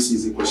that this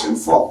is equation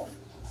 4.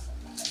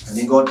 And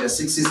then go to the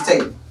 6th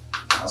step.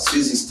 As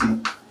physicists,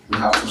 we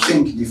have to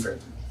think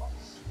differently.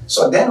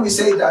 So then we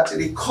say that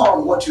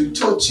recall what we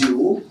taught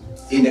you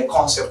in the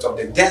concept of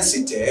the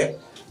density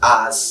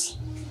as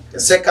the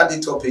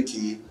second topic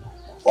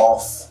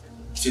of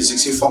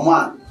physics form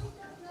 1,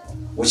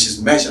 which is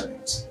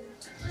measurement.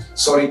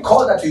 So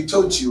recall that we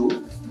taught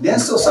you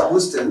density of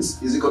substance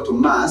is equal to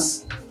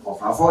mass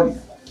over volume.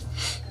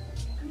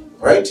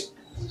 Right?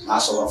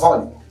 Mass over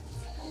volume.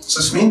 So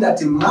it means that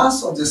the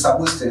mass of the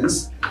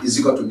substance is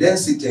equal to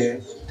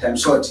density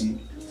times what?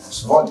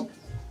 Times volume.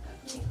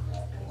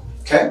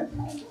 Okay?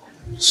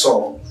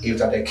 So if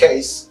that's the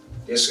case,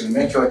 this will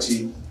make your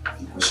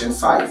equation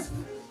 5.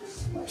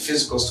 My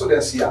physical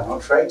students here are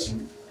not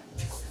writing.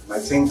 I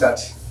think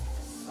that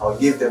I'll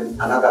give them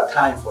another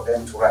time for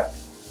them to write.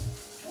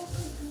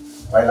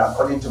 While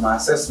according to my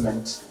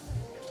assessment,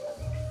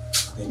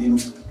 they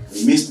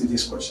missed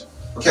this question.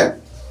 Okay.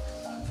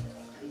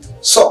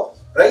 So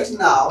right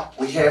now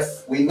we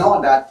know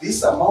that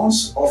this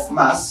amounts of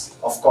mass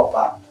of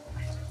copper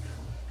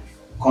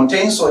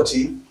contains what?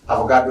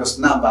 Avogadro's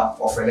number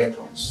of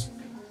electrons.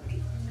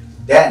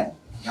 Then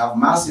you have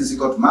mass is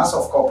equal to mass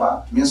of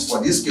copper, means for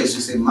this case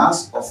you say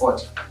mass of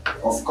what?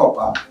 Of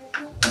copper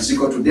is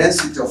equal to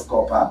density of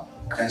copper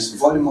times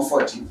volume of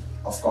what?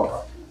 Of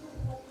copper.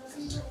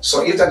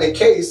 So if that's the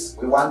case,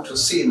 we want to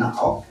see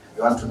now,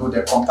 we want to do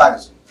the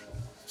comparison.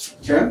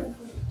 Okay?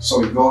 So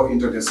we go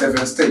into the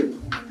 7th step.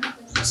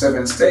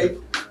 Seventh step,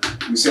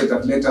 we say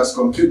that let us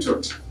compute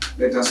it.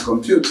 Let us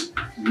compute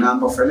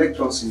number of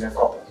electrons in the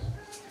copper.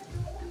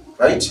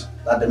 Right?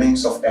 That's the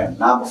means of N,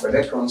 number of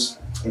electrons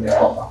in the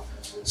copper.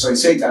 So we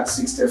say that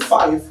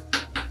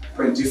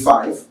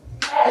 65.25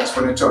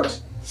 exponent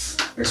what?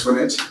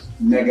 Exponent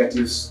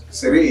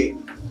 -3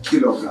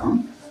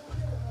 kilogram,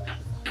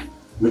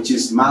 which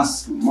is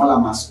molar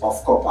mass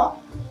of copper,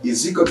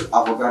 is equal to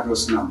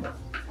Avogadro's number.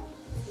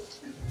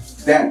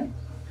 Then,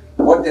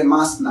 what the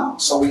mass now?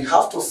 So we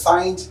have to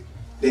find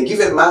the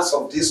given mass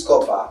of this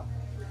copper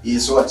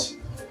is what?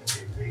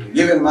 The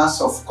given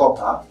mass of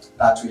copper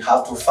that we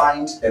have to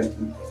find the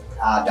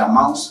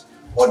amount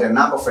or the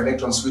number of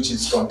electrons which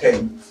is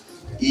contained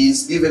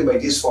is given by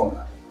this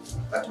formula.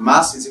 That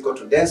mass is equal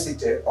to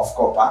density of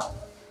copper.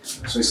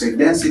 So it's a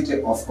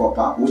density of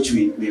copper which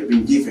we have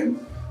been given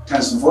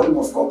times volume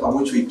of copper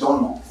which we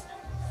don't know.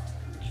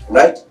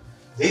 Right?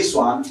 This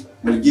one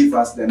will give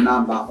us the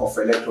number of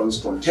electrons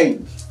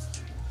contained.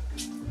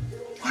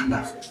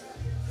 Wonderful.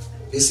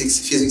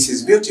 Physics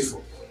is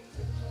beautiful.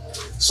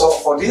 So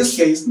for this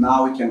case,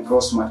 now we can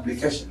cross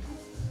multiplication.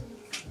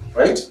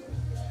 Right?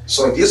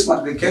 So in this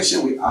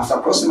multiplication, after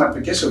crossing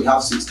multiplication, we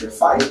have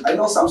 65. I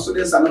know some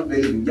students are not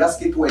believing. Just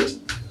keep waiting.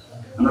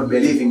 I'm not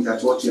believing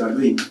that what you are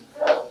doing.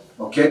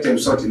 Okay,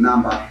 times what the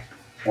number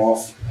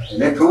of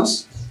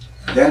electrons.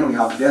 Then we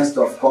have density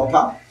of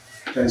copper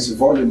times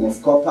volume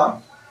of copper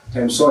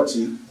times what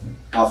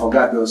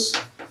Avogadro's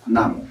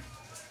number.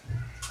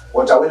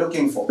 What are we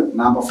looking for?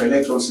 Number of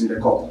electrons in the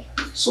copper.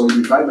 So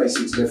we divide by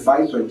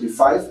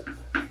 65.25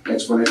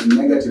 exponent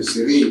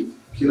 -3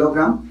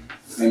 kilogram.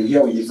 And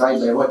here we divide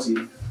by what?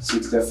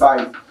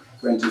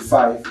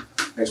 65.25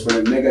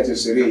 exponent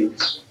 -3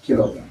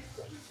 kilogram.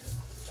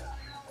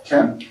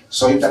 Okay?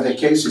 So if that's the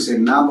case, we say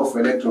number of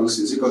electrons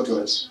is equal to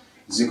what?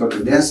 Is equal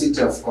to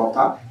density of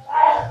copper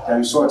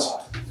times what?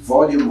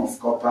 Volume of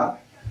copper.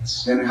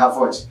 Then we have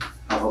what?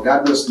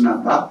 Avogadro's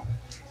number.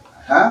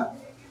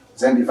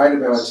 Then divided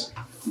by what?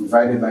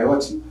 Divided by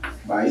what?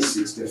 By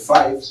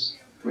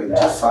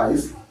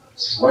 65.25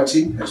 what?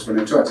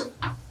 Exponent what?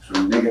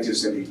 From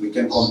 -3. We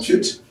can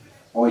compute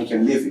or we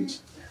can leave it.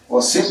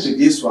 Or simply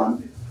this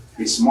one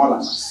is molar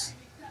mass.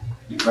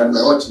 Divided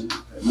by what?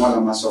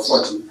 Molar mass of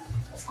what?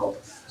 Of copper.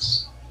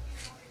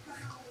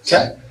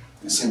 Okay?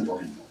 It's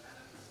simple.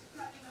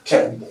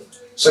 Okay.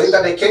 So if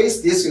that's the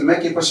case, this will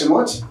make equation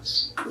what?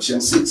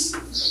 Question 6.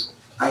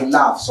 I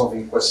love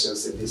solving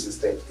questions in this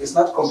state. It's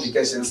not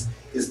complications,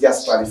 it's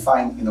just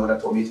clarifying in order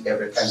to omit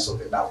every kind of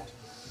the doubt.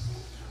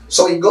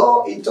 So we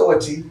go into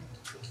what?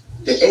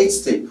 The 8th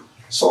step.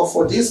 So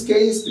for this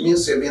case, it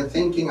means we've been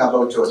thinking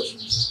about what?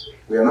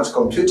 We are not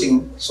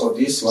computing, so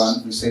this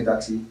one, we say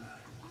that,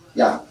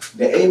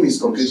 the aim is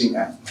computing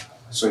N.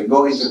 So we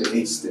go into the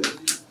 8th step.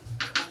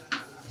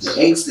 The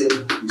 8th step,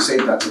 we say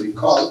that,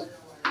 recall,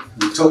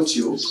 we taught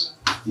you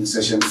in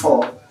session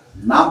 4,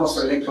 number of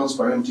electrons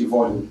per empty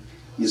volume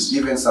is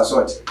given as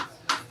what?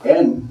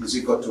 N is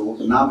equal to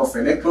the number of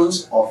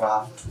electrons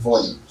over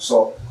volume.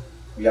 So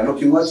we are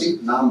looking at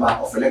it, number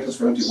of electrons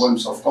per empty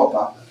volumes of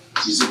copper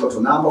is equal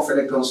to number of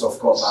electrons of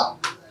copper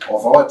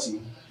over what?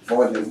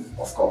 Volume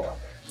of copper.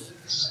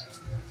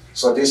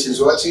 So this is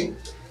what?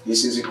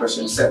 This is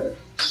equation 7.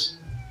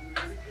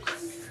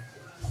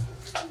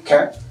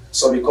 Okay?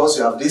 So because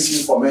you have this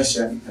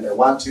information and I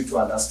want you to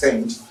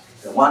understand,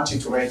 I want you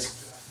to make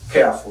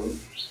careful,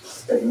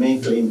 let me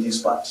clean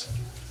this part.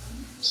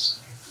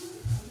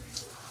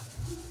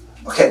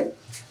 Okay,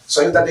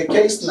 so if that's the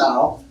case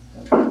now,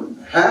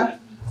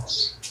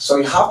 so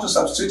you have to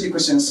substitute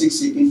equation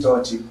 6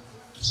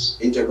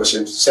 into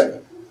equation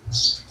 7.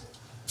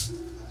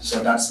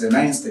 So that's the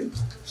 9th step.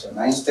 So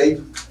 9th step,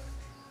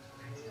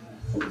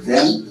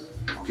 then,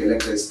 okay,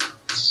 like this.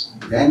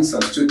 Then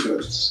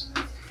substitute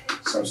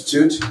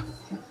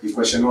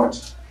equation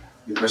what?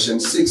 Equation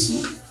 6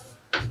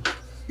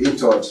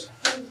 into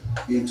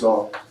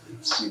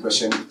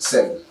equation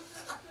 7.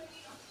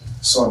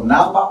 So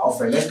number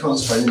of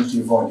electrons per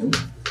unit volume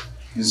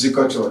is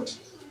equal to what?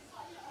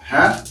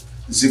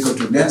 Is equal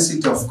to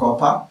density of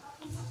copper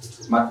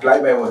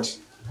multiplied by what?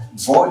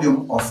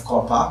 Volume of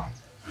copper,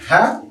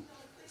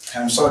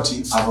 times what?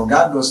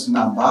 Avogadro's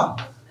number,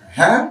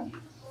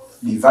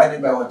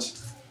 divided by what?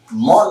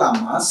 Molar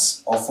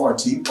mass of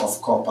what?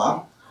 Of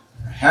copper,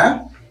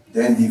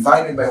 then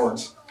divided by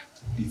what?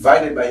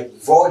 Divided by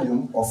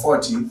volume of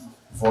what?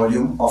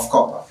 Volume of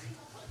copper.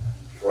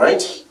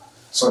 Right?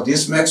 So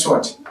this makes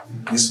what?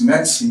 This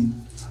makes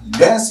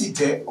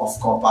density of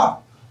copper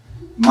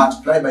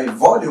multiplied by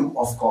volume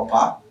of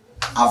copper,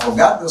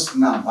 Avogadro's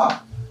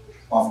number,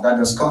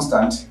 Avogadro's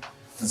constant,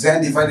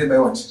 then divided by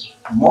what?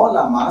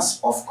 Molar mass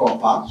of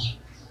copper,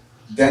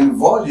 then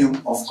volume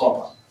of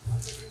copper.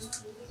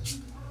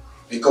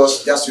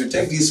 Because just you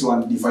take this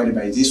one divided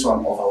by this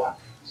one over 1.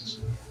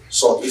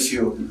 So if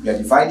you are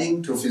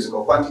dividing two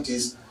physical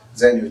quantities,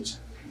 then you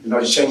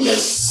change the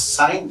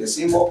sign, the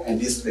symbol, and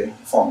this is the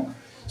formula.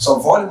 So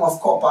volume of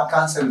copper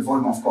cancel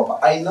volume of copper.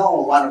 I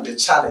know one of the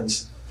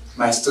challenges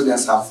my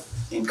students have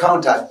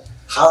encountered,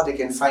 how they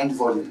can find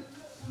volume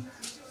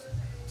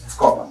of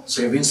copper.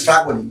 So you've been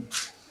struggling.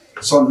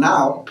 So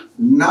now,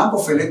 number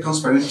of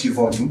electrons per unit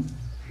volume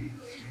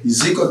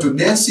is equal to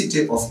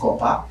density of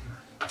copper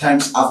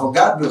times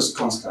Avogadro's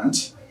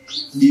constant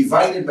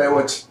divided by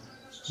what?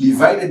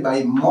 Divided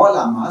by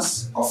molar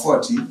mass of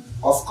 40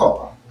 of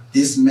copper.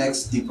 This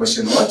makes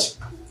equation what?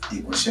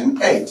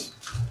 Equation 8.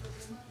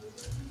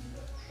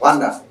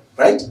 Wonderful,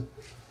 right?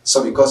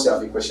 So because you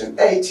have equation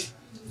 8,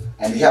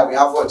 and here we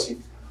have what?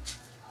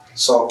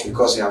 So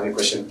because you have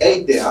equation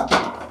 8 there,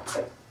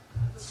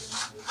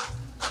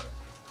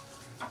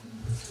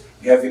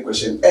 you have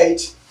equation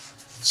 8,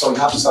 so you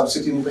have to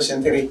substitute in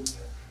equation 3,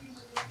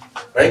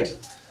 right?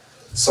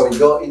 So you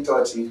go into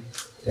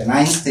the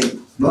 9th step.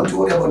 Don't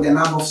worry about the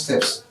number of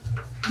steps,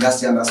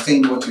 just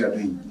understand what you are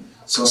doing.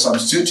 So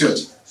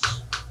substitute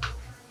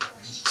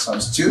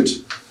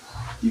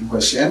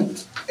equation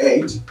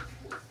 8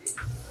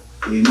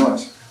 in what?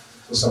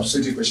 So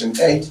substitute equation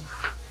 8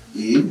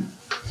 in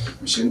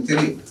equation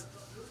 3.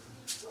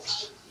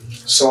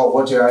 So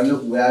what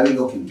where are we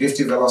looking?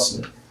 Drift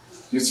velocity.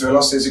 Drift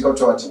velocity is equal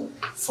to what?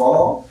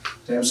 4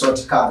 times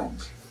what?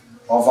 Current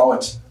over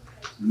what?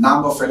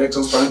 Number of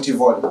electrons per unit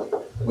volume,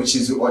 which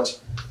is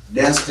what?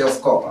 Density of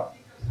copper,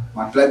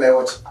 multiplied by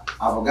what?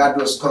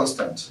 Avogadro's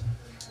constant.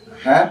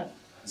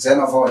 Then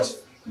of what?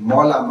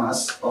 Molar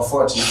mass of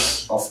what?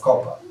 Of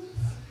copper.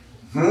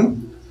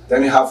 Then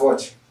we have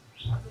what?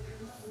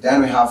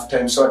 Then we have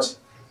times what?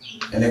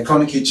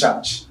 Electronic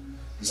charge.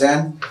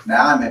 Then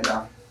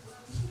diameter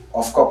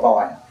of copper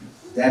wire.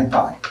 Then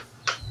pi.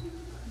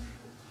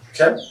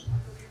 Okay?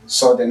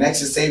 So the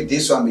next step,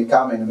 this one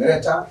becomes a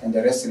numerator and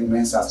the rest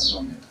remains as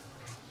denominator.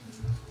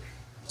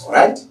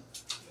 Alright?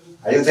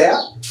 Are you there?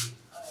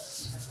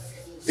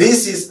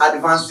 This is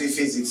advanced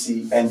physics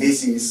and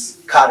this is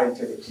current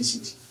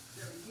electricity.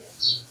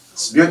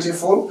 It's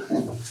beautiful,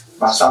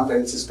 but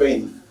sometimes it's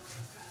painful.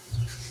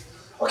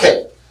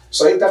 Okay,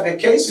 so if that's the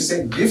case, we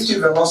say drift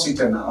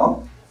velocity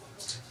now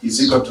is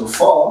equal to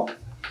 4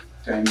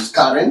 times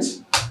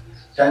current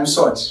times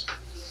what?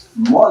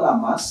 Molar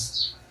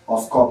mass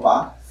of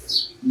copper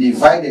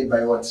divided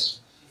by what?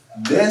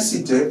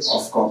 Density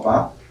of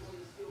copper.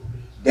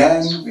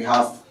 Then we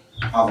have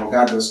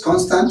Avogadro's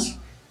constant.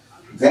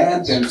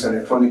 Then times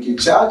electronic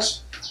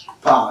charge,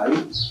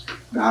 pi,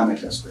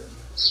 diameter squared.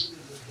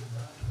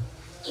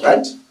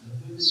 Right?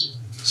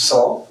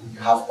 So you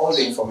have all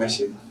the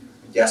information,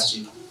 just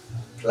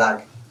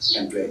plug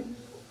and play.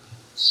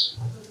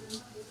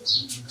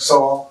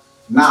 So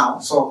now,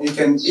 so you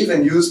can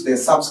even use the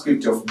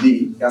subscript of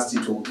D just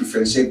to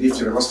differentiate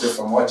drift velocity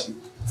from what?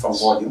 From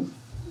volume.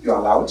 You're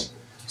allowed.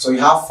 So you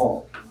have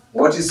 4.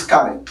 What is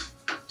current?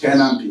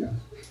 10 ampere.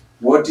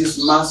 What is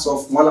mass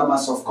of molar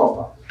mass of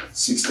copper?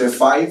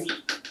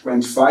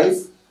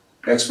 65.5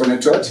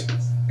 exponent what?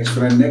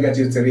 Exponent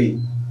negative 3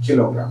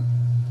 kilogram.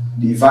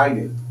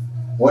 Divided.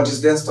 What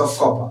is density of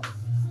copper?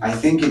 I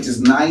think it is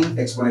 9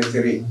 exponent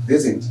 3,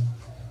 isn't it?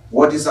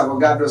 What is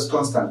Avogadro's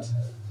constant?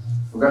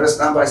 Avogadro's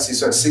number is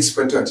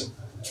 6.20.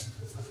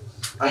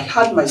 I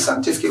had my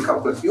scientific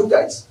calculator. You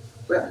guys,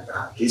 where?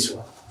 This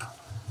one.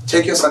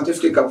 Take your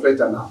scientific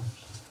calculator now.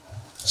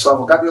 So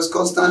Avogadro's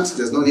constant,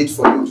 there's no need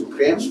for you to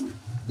claim.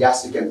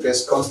 Yes, you can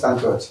press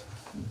constant what?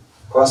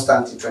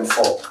 Constant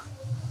 24.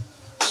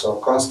 So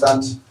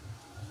constant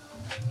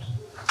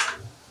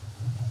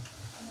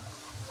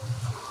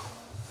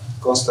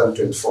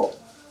 24.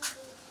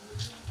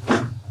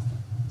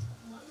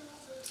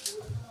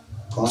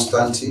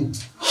 Constant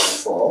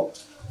 4.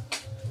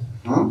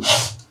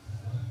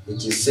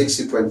 It is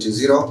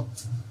 60.02.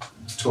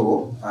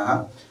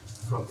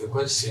 From the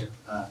question,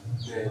 the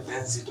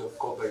density of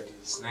copper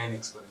is 9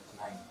 exponent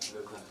 9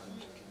 kilogram per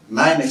meter cube.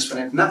 9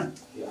 exponent 9?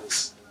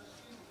 Yes.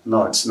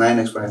 No, it's 9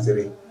 exponent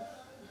 3.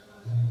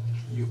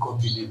 You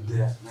copied it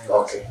there.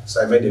 Okay,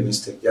 so I made a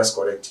mistake. Just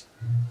correct.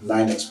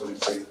 9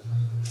 exponent 3.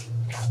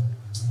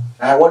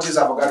 What is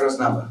Avogadro's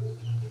number?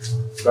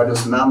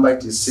 Avogadro's number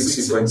it is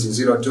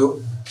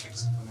 60.02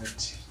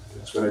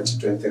 exponent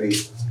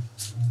 23.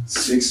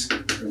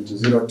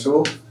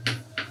 6.02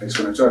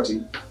 exponent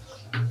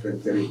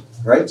 23.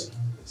 Right?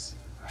 Yes.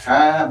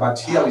 But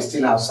here we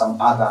still have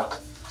some other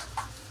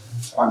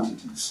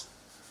quantities.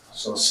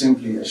 So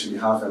simply I should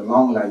have a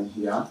long line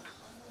here.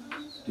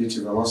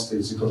 Density velocity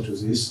is equal to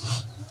this.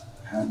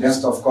 And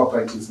density of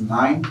copper it is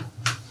 9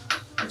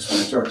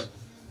 exponent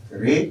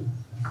 3.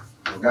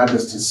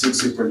 Avogadro's is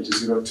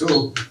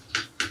 60.02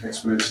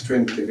 exponent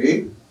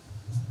 23.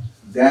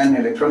 Then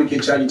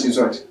electronic charge it is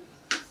what?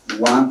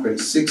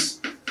 1.6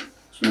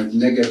 exponent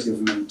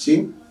negative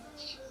 19.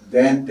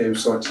 Then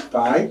times what?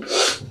 Pi.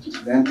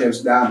 Then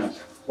times diameter.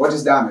 What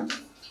is diameter?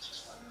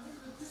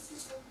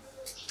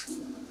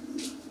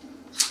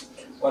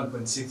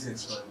 1.6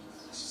 exponent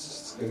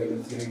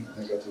negative 3,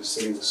 negative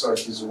 3. So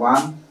it is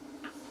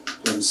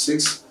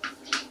 1.6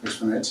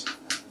 exponent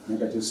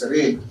negative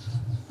 3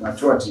 by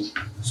 20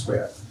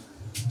 squared.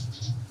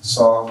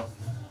 So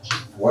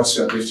what's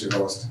your drift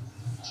velocity?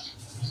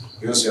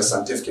 Use your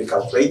scientific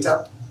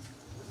calculator.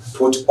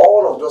 Put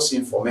all of those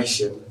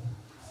information.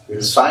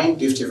 You'll find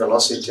drift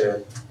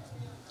velocity.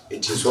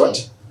 It is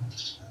what?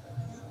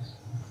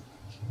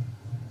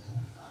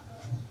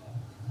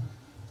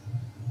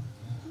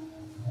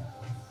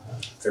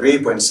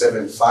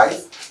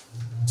 3.75.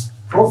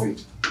 Prove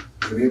it.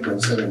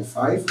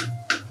 3.75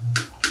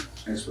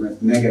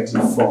 exponent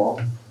negative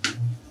 4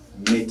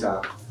 meter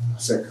per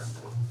second.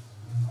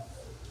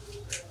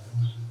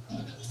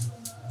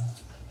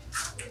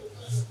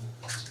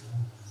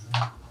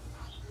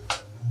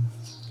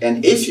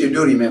 And if you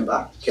do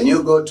remember, can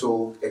you go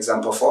to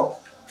example 4,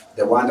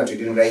 the one that we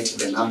didn't write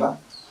the number?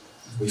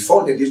 We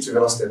found the drift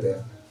velocity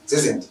there,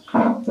 isn't it?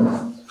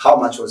 How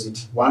much was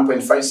it?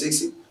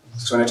 1.560?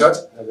 Exponent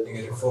what?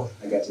 Negative 4.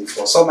 Negative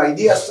 4. So my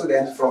dear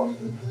student, from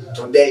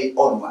today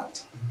onward,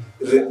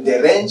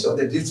 the range of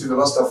the drift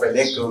velocity of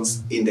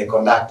electrons in the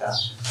conductor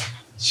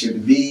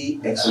should be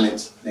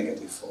exponent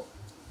negative 4.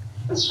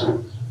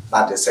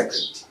 But the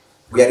secret.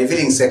 We are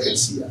revealing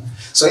secrets here.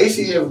 So if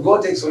you have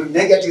got exponent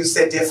negative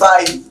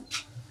 35,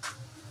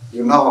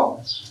 you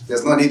know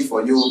there's no need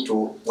for you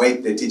to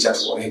wait the teacher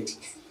to correct.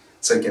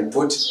 So you can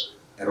put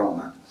a wrong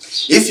mark.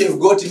 If you've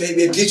got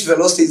maybe a drift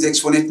velocity is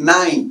exponent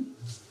 9,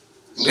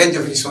 range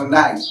of exponent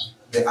 9,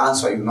 the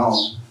answer you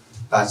know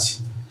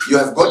that you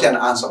have got an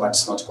answer but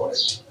it's not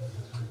correct.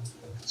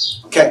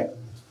 Okay,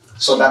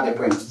 so that's the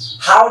point.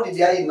 How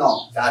did I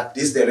know that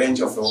this is the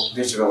range of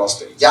drift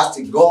velocity? Just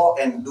go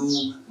and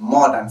do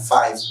more than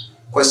 5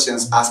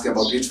 questions asking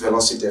about drift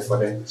velocity for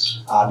the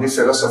drift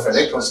velocity of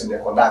electrons in the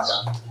conductor.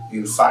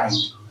 You'll find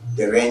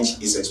the range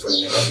is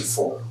exponent negative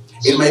 4.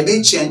 It may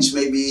be changed,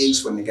 maybe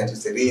exponent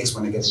negative 3,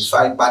 exponent negative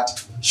 5,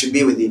 but should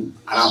be within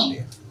around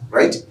there,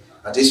 right?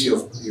 But if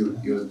you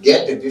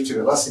get the drift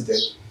velocity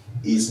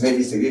is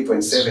maybe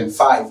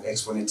 3.75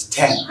 exponent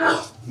 10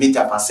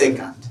 meter per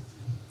second,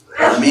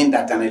 it means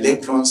that an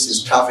electron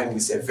is traveling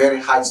with a very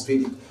high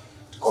speed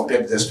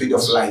compared to the speed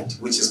of light,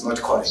 which is not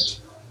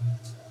correct,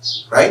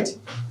 right?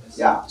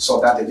 Yeah, so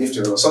that's the drift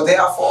velocity. So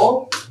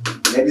therefore,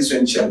 ladies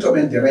and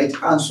gentlemen, the right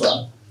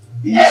answer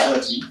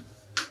is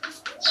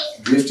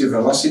drift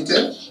velocity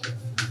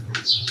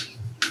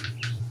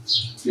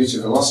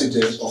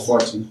of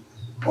what?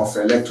 Of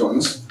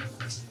electrons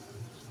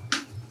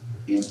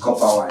in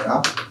copper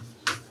wire.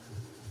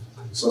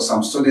 So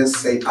some students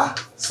say,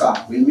 sir,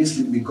 we missed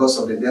it because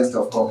of the density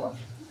of copper.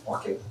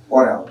 Okay,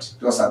 all out.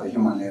 Those are the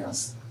human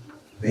errors.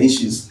 The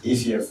issue is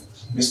if you have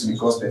missed it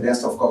because the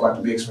density of copper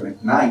to be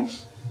exponent 9,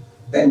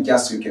 then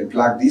just you can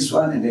plug this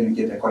one and then you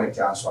get the correct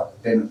answer.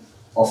 Then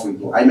off we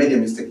go. I made a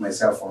mistake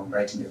myself on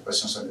writing the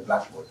questions on the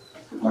blackboard,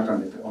 not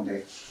on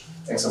the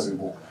exercise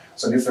book.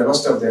 So the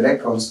velocity of the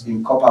electrons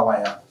in copper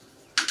wire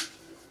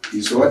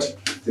is what?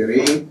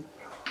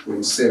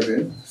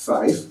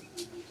 3.75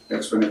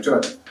 exponent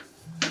what?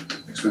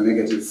 Exponent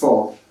negative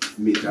 4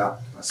 meter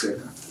per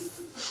second.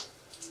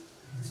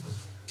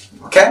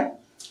 Okay?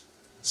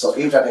 So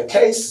if that's the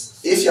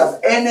case, if you have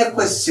any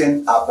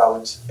question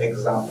about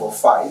example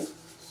 5,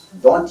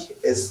 don't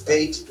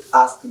hesitate to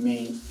ask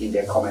me in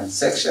the comment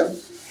section,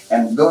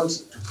 and don't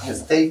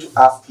hesitate to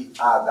ask the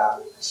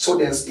other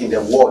students in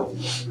the world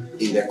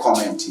in the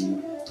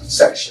commenting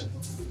section.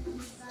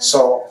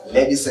 So,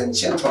 ladies and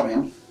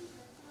gentlemen,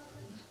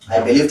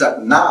 I believe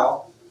that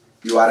now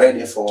you are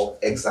ready for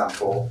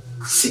example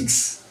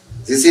 6,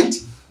 isn't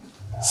it?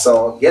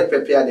 So get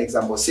prepared,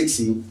 example 6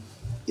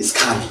 is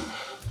coming.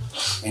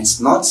 And it's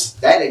not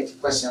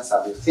direct questions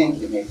as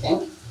you may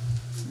think.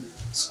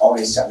 It's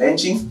always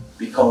challenging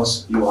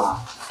because you are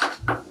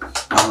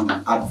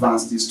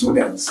advanced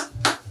students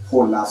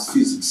who love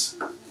physics.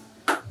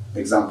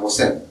 Example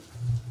 7.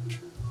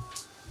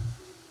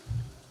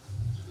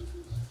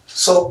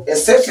 So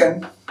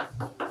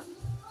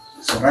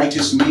write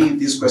with me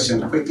this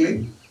question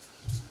quickly.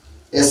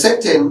 A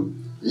certain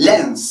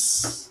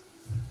length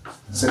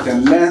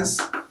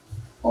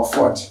of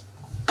what?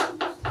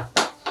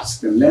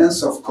 Certain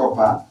length of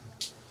copper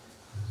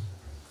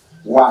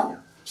wire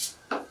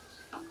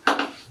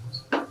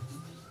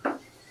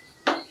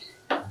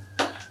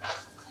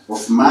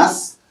of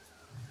mass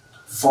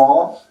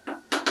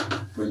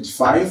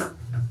 4.5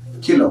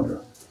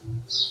 kilogram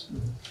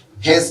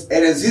has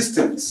a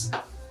resistance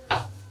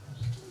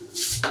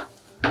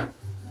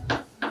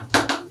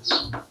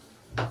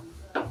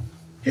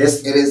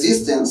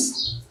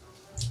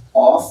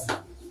of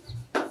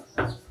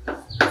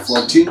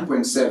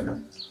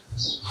 14.7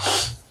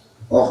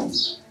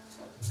 ohms.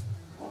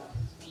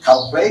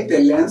 Calculate the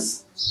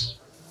length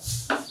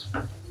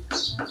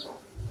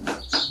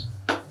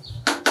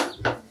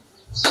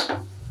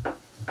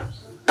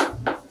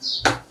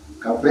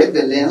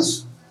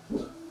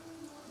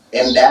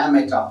and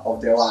diameter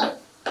of the wire.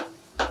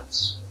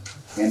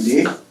 And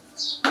the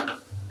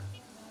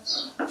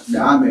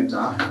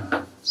diameter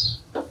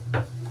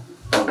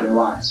of the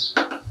wire.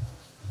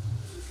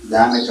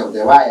 Diameter of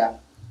the wire,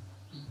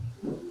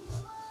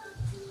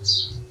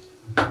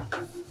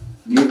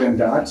 given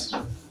that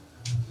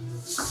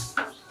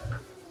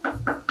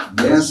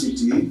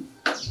density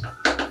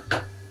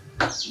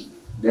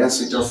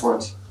of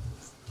what?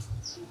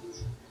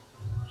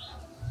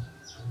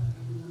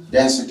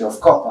 Density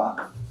of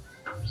copper,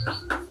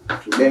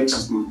 today it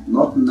is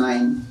not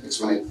 9,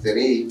 it's only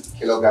 3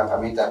 kilogram per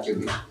meter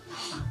cubic,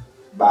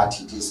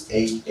 but it is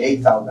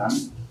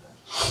 8,000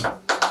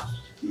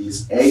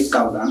 is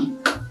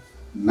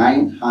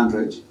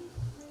 8,930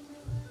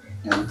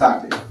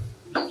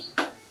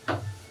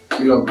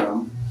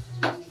 kilogram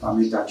per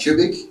meter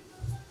cubic,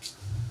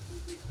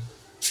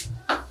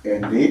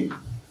 and the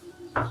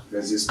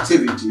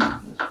resistivity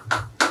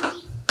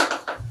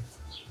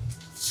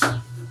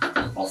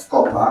of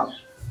copper,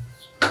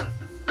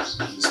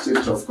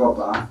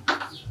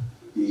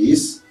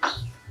 is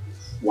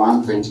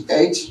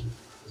 1.8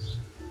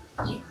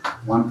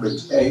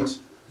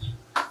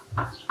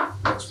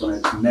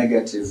 exponent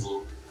negative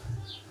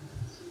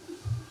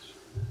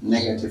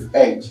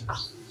 8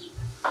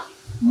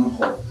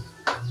 mho.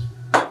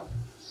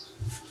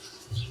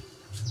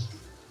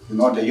 You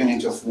know the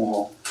unit of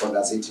mho, what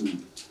does it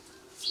mean?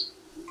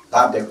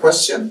 That's the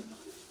question.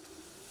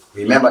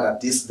 Remember that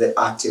this is the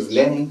active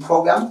learning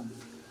program.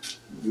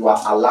 You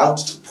are allowed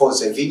to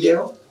pause the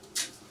video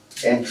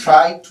and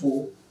try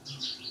to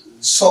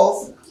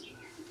solve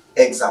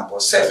example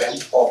 7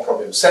 or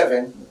problem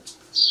 7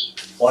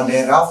 on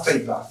a rough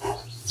paper.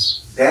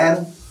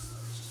 Then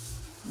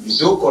you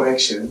do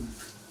correction.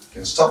 You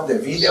can stop the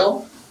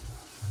video.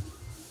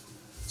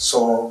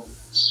 So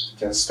you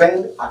can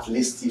spend at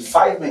least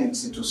 5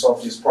 minutes to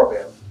solve this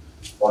problem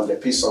on the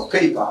piece of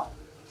paper.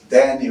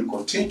 Then you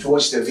continue to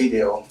watch the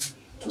video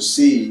to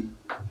see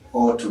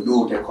or to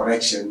do the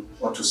correction,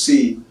 or to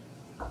see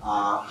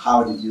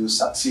how did you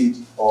succeed,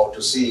 or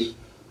to see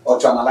or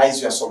to analyze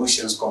your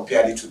solutions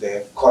compared to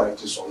the correct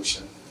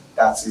solution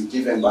that's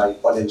given by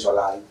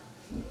OLENJOLAI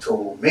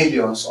to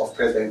millions of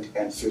present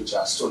and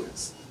future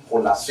students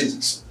who love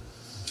physics.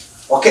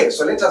 Okay,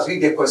 so let us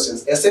read the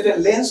questions. A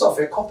certain length of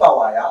a copper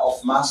wire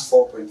of mass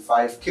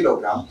 4.5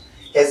 kilogram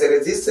has a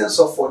resistance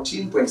of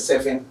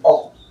 14.7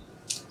 ohm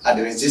at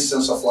the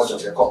resistance of what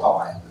of the copper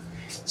wire.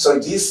 So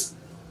this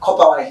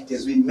copper wire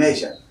has been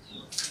measured.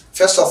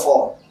 First of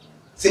all,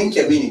 think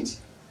a minute,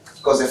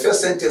 because the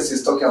first sentence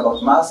is talking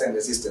about mass and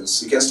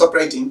resistance. You can stop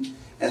writing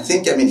and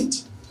think a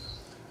minute.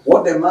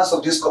 What the mass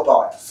of this copper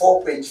wire?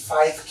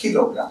 4.5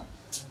 kilogram.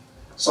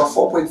 So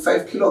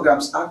 4.5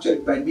 kilograms actually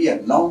might be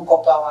a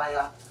non-copper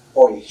wire,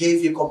 or a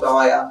heavy copper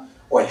wire,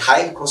 or a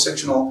high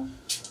cross-sectional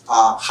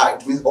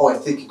height, or a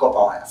thick copper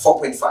wire.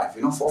 4.5,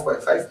 you know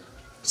 4.5?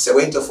 It's a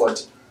weight of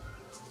what?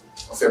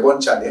 Of a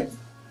bone child,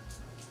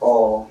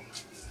 or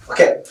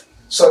okay,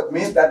 so it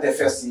means that the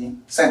first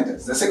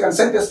sentence. The second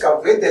sentence,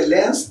 calculate the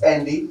length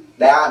and the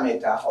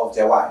diameter of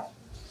the wire.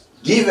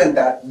 Given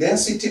that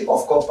density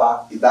of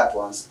copper is that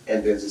one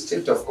and the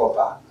resistivity of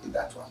copper is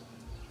that one.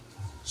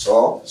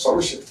 So,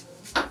 solution.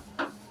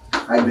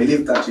 I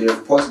believe that you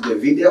have paused the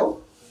video.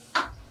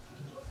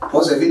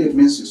 Pause the video, it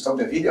means you stop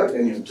the video,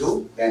 then you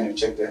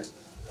check the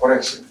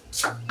correction.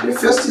 The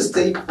first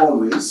step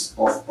always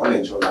of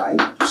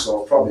OLENJOLAI to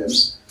solve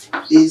problems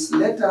is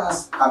let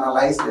us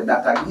analyze the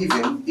data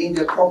given in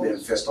the problem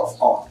first of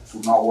all, to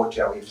know what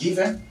are we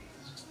given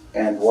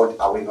and what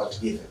are we not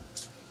given.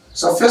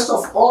 So first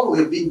of all,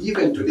 we've been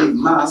given today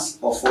mass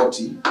of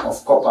 40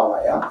 of copper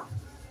wire.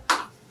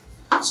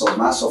 So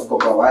mass of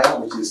copper wire,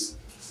 which is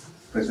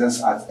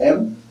presents at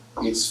M,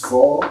 it's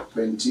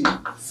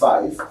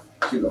 425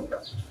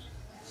 kilograms.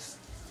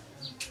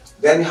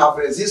 Then we have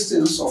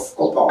resistance of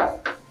copper wire.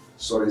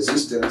 So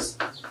resistance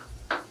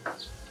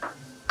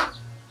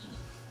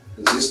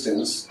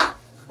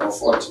of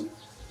 40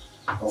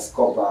 of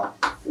copper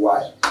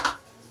wire.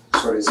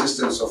 So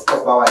resistance of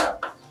copper wire,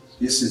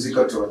 this is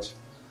equal to what?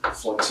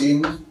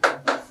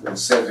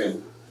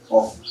 14.7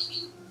 ohm.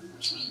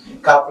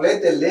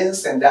 Calculate the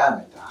length and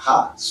diameter.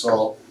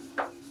 So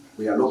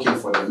we are looking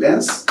for the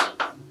length.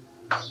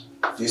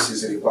 This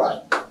is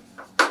required.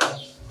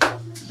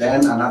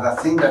 Then another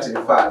thing that is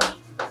required,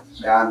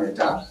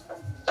 diameter.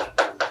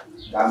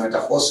 Diameter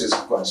also is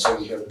required. So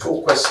we have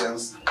two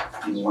questions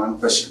in one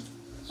question.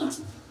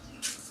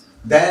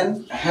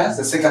 Then here's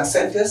the second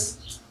sentence.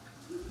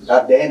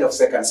 At the end of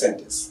second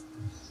sentence.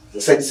 The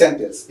third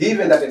sentence,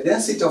 given that the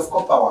density of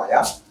copper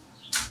wire,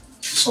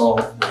 so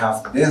we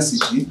have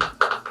density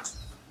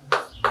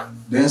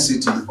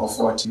of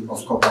what?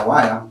 Of copper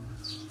wire,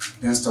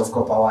 density of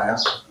copper wire.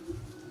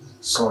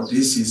 So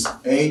this is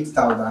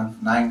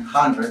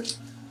 8,900,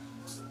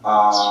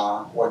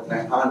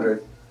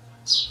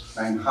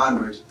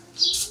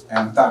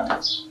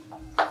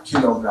 930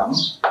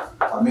 kilograms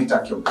per meter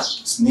cube.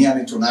 It's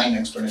nearly to 9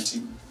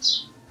 exponent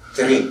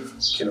 3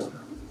 kilograms.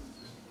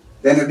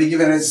 Then we'll be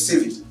given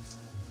resistivity.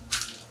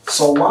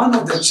 So one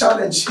of the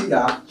challenge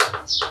here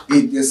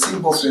is the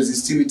symbol of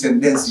resistivity and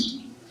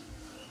density.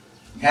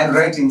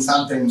 Handwriting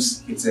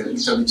sometimes it's a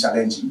little bit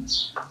challenging,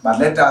 but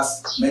let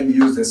us maybe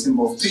use the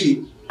symbol of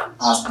P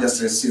as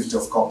just resistivity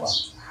of copper.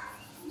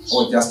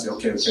 Or just,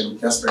 okay, we can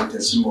just write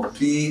a symbol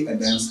P and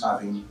then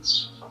having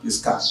this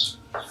card.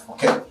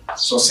 Okay,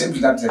 so simply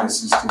that's the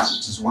resistivity.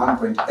 It is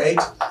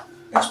 1.8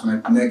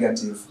 exponent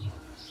negative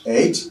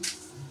 8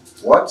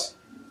 what?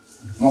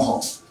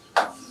 Mho.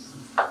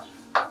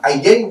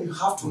 Again, you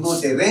have to know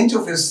the range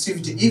of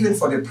resistivity even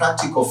for the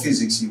practical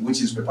physics, which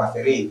is paper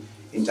 3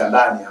 in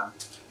TANZANIA.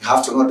 You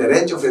have to know the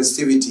range of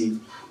resistivity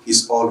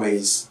is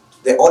always,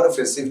 the order of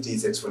resistivity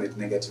is exponent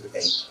negative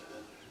 8.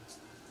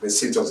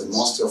 resistivity of the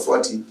most of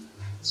what?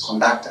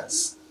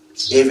 Conductors,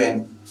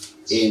 even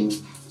in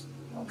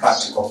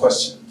practical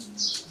question.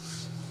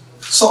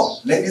 So,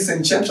 ladies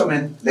and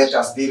gentlemen, let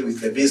us deal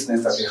with the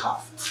business that we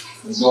have.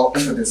 We go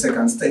into the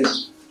second stage.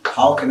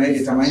 How can I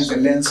determine the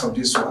length of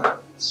this wire?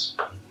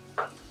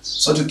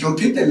 So to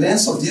compute the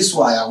length of this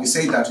wire, we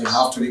say that we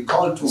have to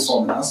recall two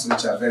formulas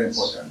which are very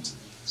important.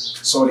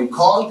 So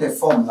recall the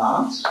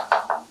formula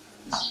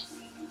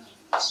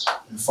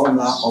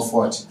of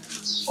what?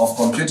 Of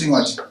computing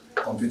what?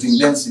 Computing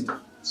density.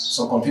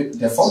 So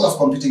the formula of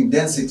computing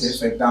density,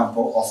 for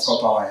example, of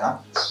copper wire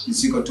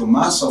is equal to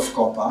mass of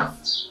copper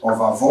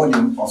over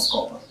volume of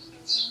copper.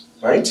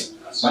 Right?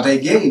 But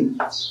again,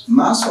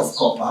 mass of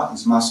copper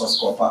is mass of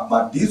copper,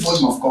 but this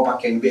volume of copper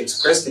can be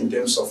expressed in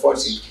terms of what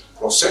is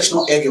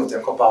cross-sectional area of the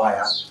copper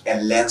wire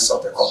and length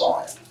of the copper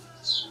wire.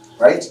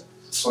 Right?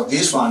 So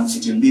this one,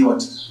 it will be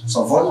what?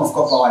 So volume of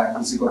copper wire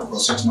is equal to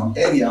cross-sectional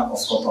area of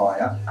copper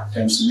wire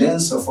times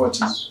length of what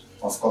is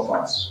of copper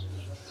wire.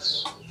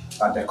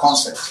 That's the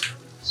concept.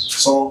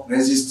 So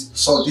this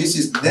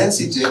is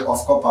density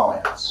of copper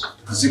wire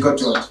is equal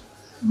to what?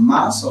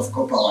 Mass of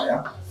copper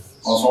wire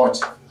of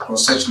what?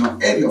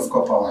 Cross-sectional area of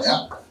copper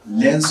wire,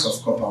 length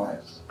of copper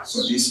wire.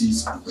 So this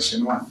is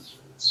equation 1.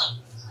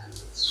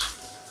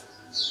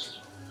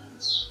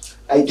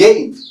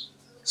 Again,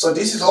 so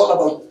this is all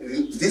about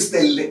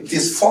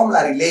this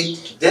formula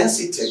relates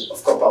density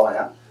of copper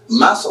wire,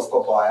 mass of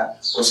copper wire,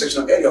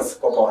 cross-sectional area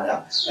of copper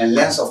wire, and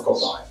length of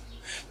copper wire.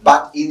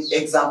 But in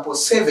example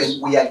 7,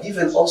 we are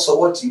given also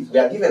what? We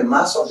are given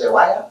mass of the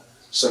wire,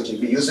 so it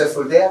will be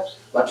useful there,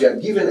 but we are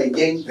given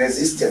again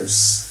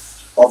resistance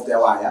of the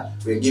wire,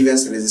 we are given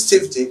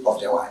resistivity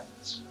of the wire.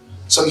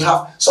 So you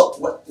have,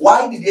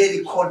 why did they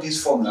record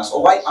these formulas,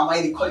 or why am I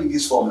recording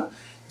this formula?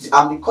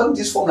 I'm recording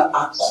this formula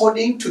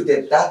according to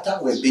the data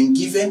we've been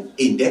given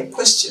in the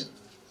question.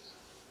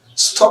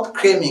 Stop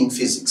claiming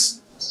physics.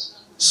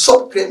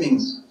 Stop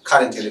claiming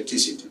current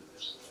electricity.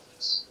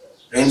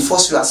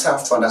 Reinforce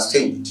yourself to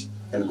understand it,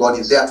 and God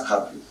is there to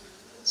help you.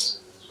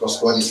 Because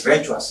God is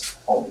righteous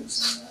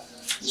always.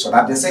 So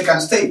that's the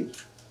second stage.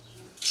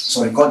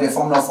 So record the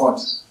formula of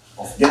what?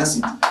 Of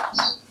density.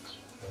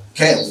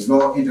 Okay, we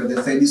go into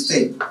the third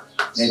stage,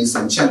 ladies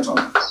and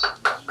gentlemen.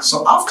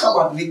 So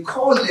afterward, we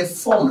call the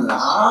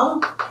formula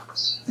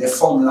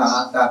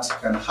that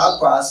can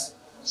help us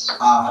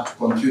to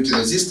compute the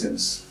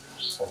resistance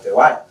of the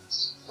wire,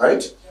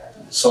 right?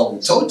 So we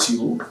taught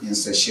you in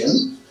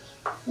session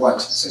 4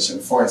 and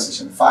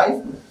session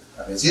 5,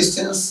 the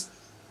resistance,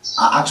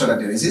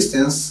 the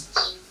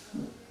resistance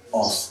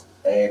of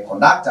a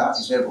conductor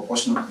is very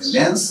proportional to the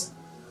length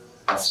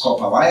of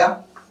copper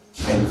wire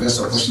and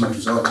inversely proportional to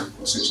the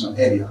cross-sectional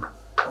area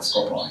of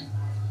copper wire.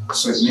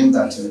 So it means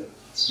that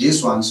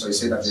this one, so you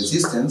say that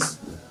resistance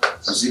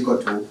is equal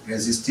to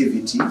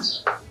resistivity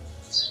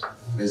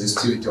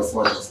of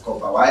what? Of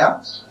copper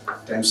wire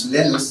times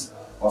length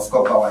of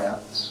copper wire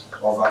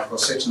over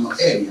cross-sectional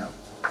area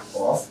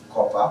of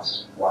copper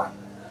wire.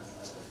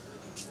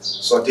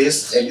 So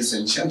this, ladies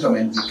and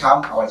gentlemen,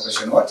 become our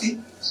equation what? Equation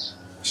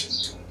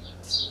 2.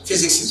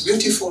 Physics is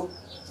beautiful.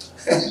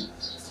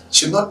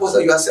 Should not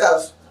bother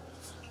yourself.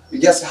 You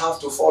just have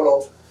to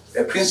follow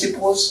the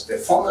principles, the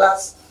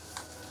formulas,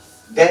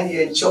 then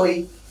you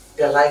enjoy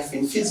the life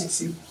in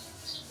physics.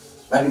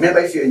 But remember,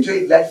 if you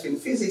enjoy life in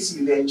physics,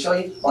 you'll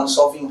enjoy on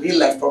solving real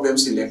life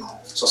problems in the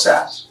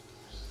society.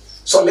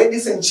 So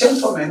ladies and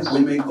gentlemen, we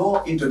may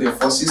go into the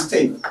fourth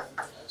stage.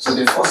 So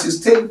the fourth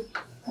stage,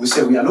 we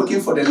say we are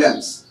looking for the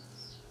length.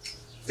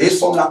 This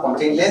formula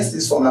contains length,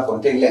 this formula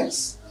contains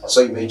length.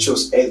 So you may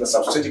choose either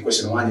substitute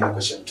equation 1 in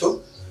equation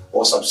 2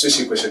 or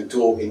substitute equation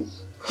 2 in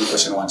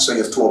equation 1. So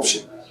you have two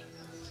options.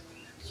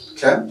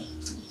 Okay?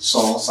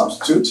 So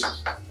substitute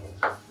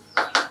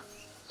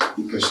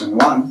equation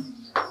 1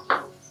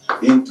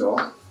 into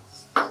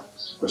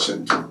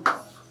equation 2.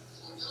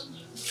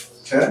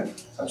 Okay?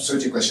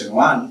 Substitute equation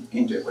 1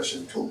 into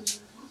equation 2.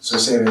 So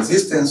say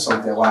resistance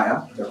of the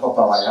wire, the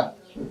copper wire,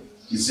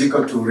 is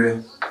equal to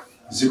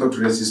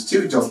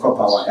resistivity of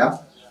copper wire.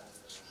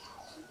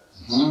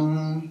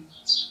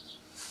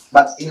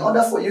 But in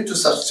order for you to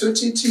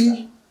substitute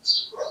it,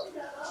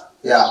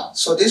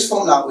 so this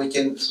formula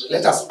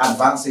let us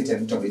advance it a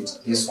little bit,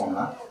 this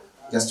formula,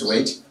 just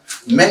wait.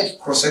 Make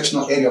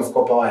cross-sectional area of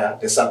copper wire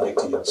the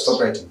subject here.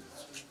 Stop writing.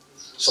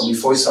 So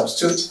before you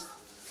substitute,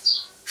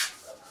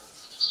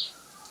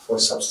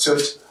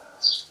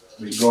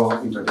 we go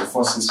into the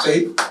first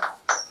stage.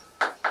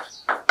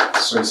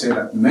 So you say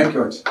that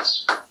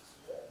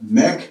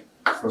make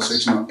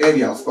cross-sectional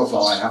area of copper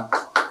wire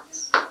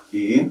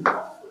in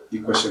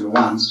equation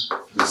 1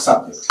 the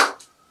subject.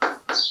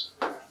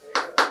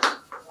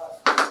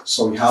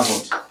 So we have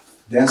what?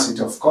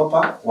 Density of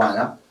copper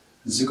wire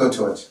is equal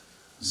to what?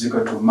 Is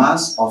equal to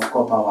mass of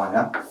copper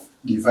wire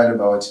divided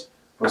by what?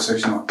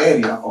 Cross-sectional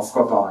area of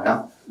copper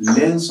wire,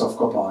 length of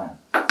copper wire.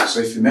 So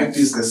if you make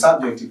this the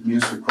subject, it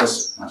means we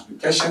cross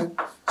multiplication.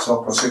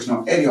 So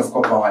cross-sectional area of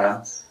copper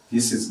wire,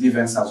 this is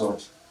given as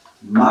what?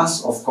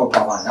 Mass of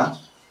copper wire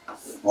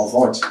of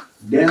what?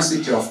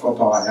 Density of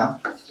copper wire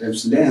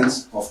times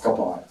length of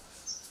copper wire.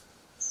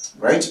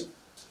 Right?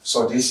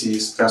 So this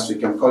is just, we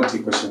can call it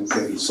equation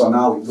 3. So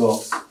now we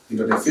go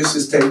into the first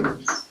step.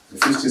 The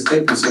first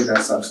step we say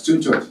that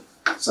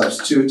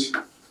substitute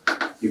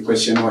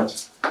equation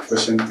what?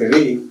 Equation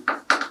 3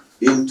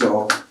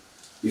 into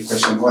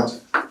equation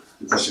what?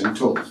 Equation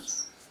 2.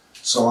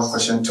 So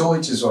equation 2,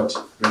 which is what?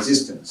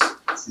 Resistance,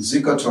 is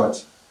equal to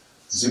what?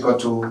 Is equal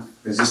to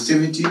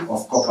resistivity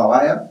of copper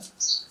wire,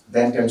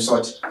 then times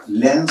what?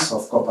 Length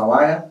of copper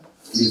wire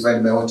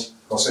divided by what?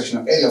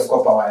 Cross-sectional area of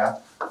copper wire,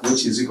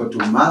 which is equal to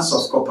mass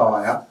of copper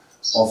wire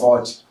of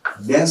what?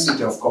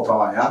 Density of copper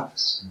wire,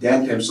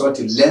 then times what?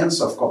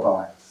 Length of copper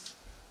wire.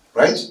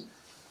 Right?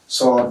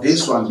 So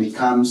this one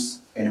becomes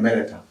a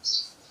numerator.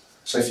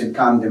 So if it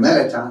becomes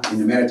numerator, in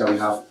numerator we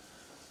have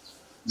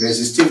the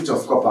resistivity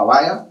of copper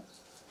wire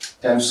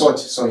times what?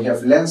 So we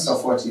have length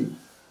of 40.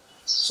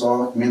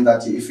 So it means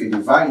that if we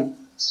divide,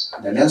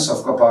 the length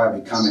of copper wire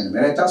become a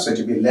numerator, so it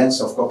will be length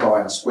of copper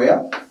wire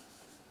square,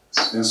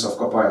 length of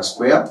copper wire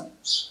square,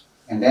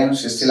 and then we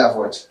still have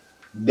what?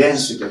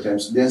 Density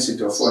times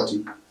density of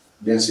 40,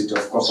 density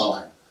of copper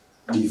wire,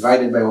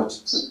 divided by what?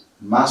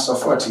 Mass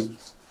of 40,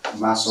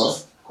 mass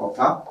of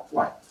copper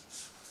wire.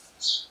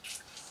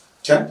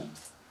 Okay?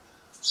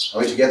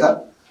 Are we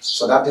together?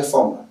 So that's the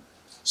formula.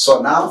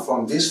 So now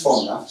from this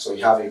formula, so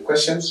we have a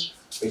question,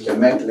 we can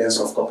make length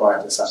of copper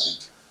wire the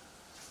subject.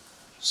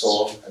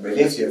 So I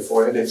believe you have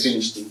already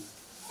finished it.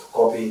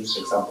 Copy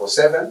example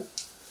 7.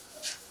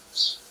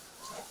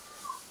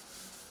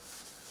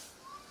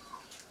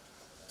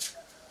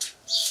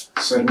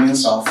 So it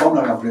means our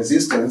formula of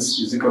resistance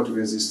is equal to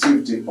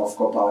resistivity of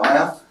copper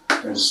wire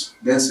times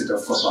density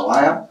of copper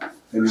wire.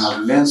 Then we have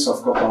length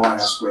of copper wire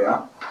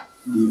square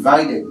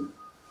divided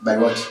by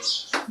what?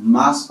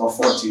 Mass of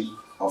 40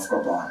 of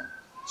copper wire.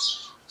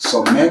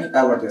 So make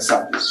L the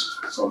subject.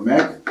 So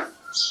make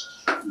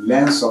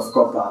length of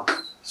copper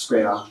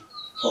square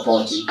for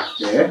 40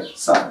 the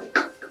subject.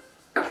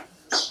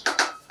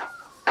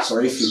 So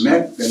if you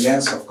make the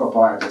length of copper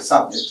wire the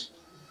subject,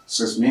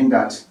 so it means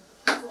that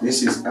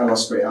this is L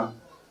square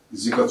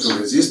is equal to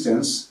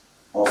resistance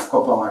of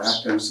copper wire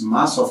times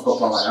mass of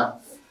copper wire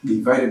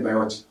divided by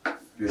what?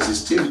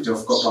 Resistivity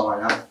of copper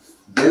wire,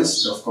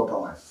 density of copper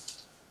wire.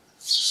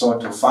 So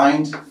to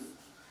find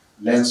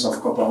length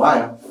of copper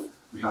wire,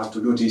 we have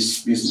to do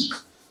this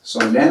business. So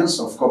length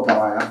of copper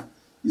wire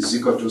is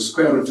equal to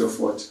square root of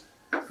what?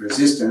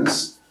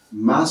 Resistance,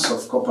 mass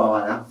of copper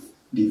wire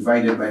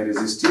divided by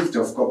resistivity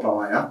of copper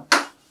wire,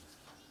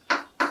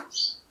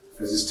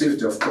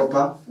 resistivity of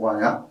copper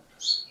wire,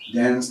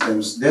 then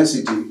times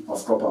density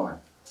of copper wire.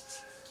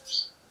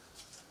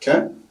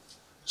 Okay?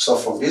 So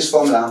from this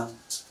formula,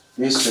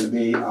 this will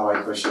be our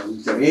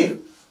equation 3.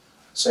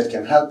 So it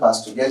can help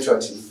us to get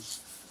what?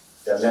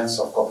 The length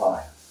of copper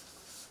wire.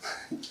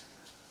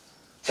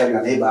 Tell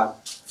your neighbor,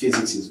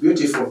 physics is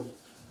beautiful.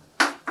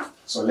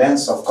 So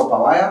length of copper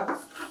wire,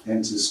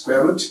 and it is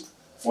square root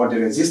for the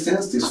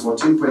resistance, this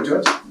 14 point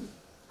what?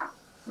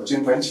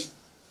 14 point?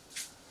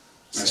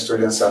 My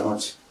students are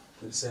not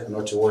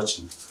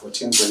watching.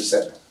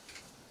 14.7.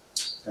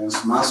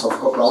 Times mass of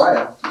copper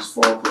wire is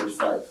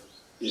 4.5.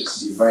 Yes.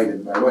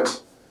 Divided by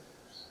what?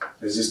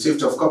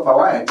 Resistivity of copper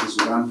wire is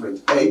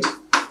 1.8.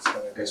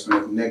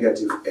 Exponent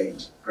negative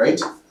 8.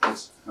 Right?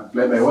 Yes.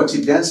 Multiplied by what?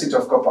 Density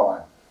of copper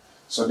wire.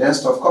 So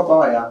density of copper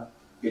wire,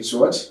 it's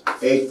what?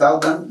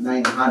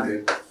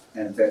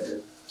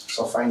 8,930.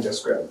 So find the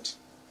square root.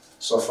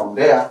 So from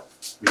there,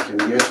 we can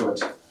get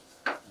what?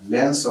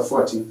 Length of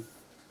 40.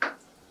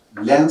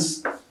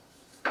 Length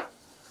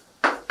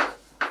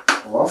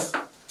of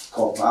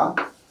copper.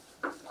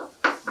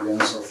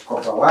 Length of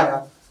copper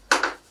wire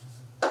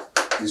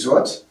is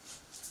what?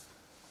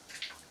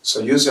 So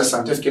use your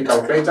scientific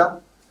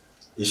calculator.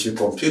 If you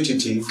compute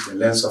it, the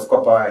length of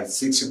copper wire is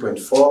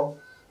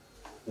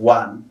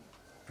 60.41.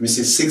 Which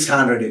is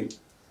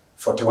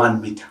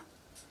 641 meter.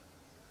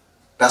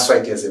 That's why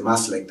it has a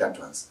mass like that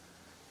one.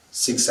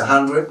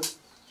 600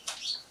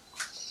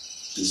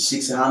 is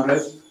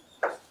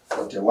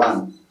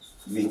 641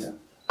 meter,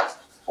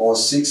 or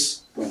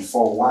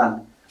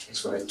 6.41 is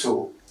for a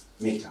 2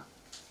 meter.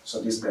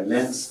 So this is the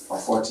length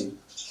of 40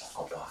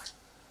 copper wire.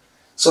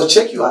 So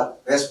check your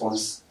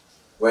response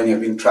when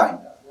you've been trying.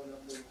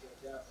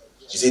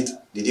 Did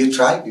you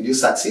try? Did you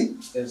succeed?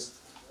 Yes.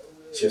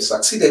 If you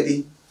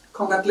succeeded,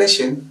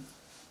 congratulations.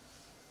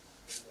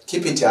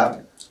 Keep it up.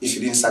 If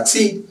you didn't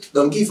succeed,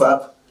 don't give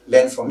up.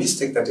 Learn from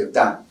mistakes that you've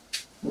done.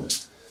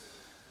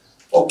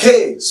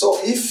 Okay, so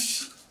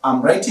if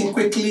I'm writing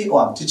quickly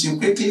or I'm teaching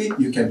quickly,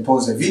 you can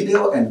pause the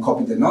video and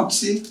copy the notes,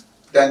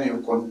 then you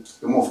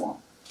move on.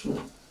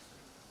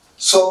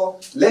 So,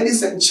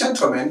 ladies and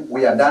gentlemen,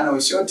 we are done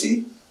with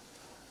SOT.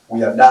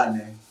 We are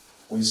done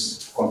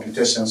with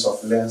computations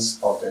of length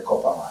of the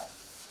copper wire.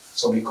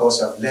 So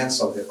because of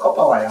length of the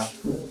copper wire,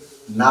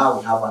 now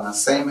we have an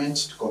assignment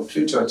to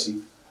compute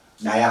the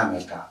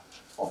diameter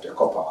of the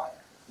copper wire.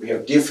 We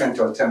have different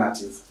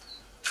alternatives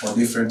or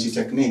different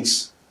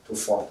techniques to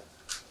follow.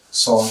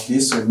 So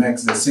this will make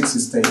the 6th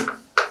step.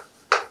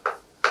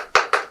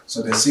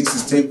 So the sixth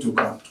step to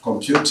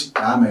compute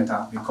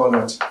diameter, we call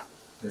it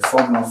the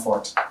formula for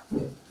it.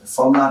 The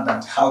formula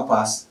that help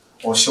us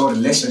or show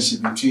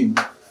relationship between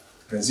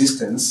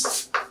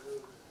resistance,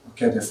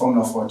 okay, the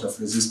formula for it of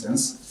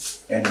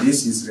resistance, and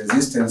this is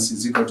resistance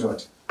is equal to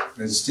what?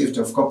 Resistivity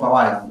of copper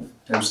wire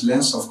times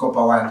length of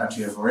copper wire that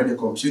we have already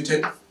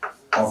computed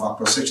over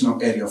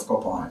cross-sectional area of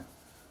copper wire.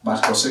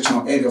 But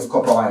cross-sectional area of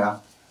copper wire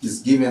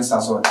is given as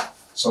what?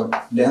 So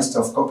length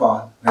of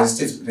copper,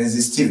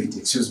 resistivity,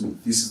 excuse me,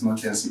 this is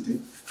not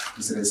density,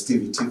 it's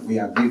resistivity. We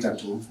agreed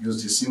to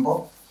use this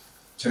symbol.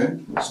 Okay?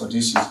 So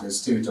this is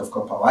resistivity of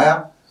copper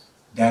wire.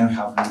 Then we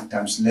have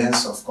times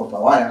length of copper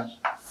wire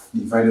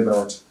divided by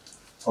what?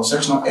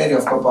 Cross-sectional area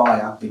of copper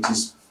wire, it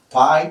is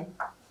pi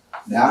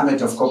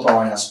diameter of copper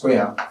wire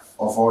square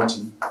over what?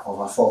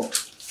 Over 4.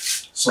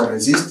 So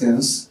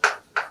resistance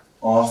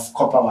of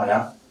copper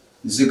wire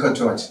is equal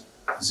to what?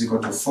 Is equal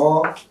to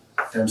 4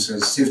 times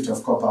resistivity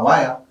of copper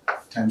wire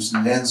times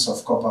length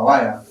of copper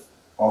wire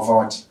over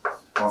what?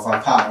 Over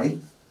pi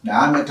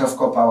diameter of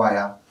copper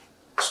wire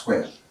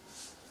square.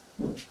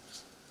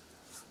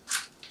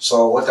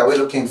 So what are we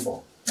looking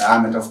for?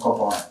 Diameter of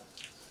copper wire.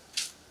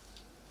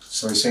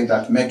 So we say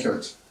that make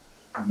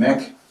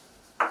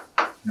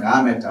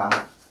diameter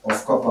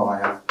of copper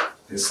wire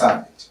the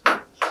subject.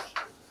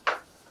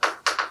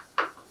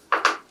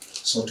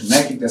 So to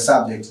make it the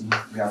subject,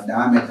 we have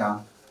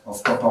diameter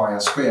of copper wire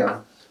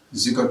square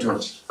is equal to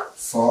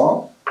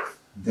 4,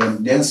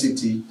 then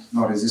density,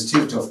 no,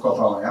 resistivity of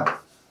copper wire,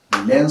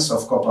 length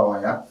of copper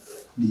wire,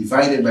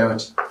 divided by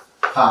what?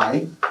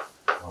 Pi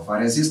over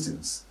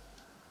resistance.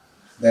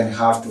 Then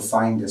have to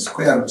find the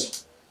square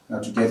root now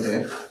to get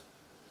the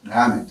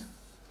diameter.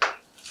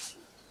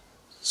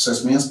 So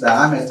it means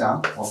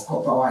diameter of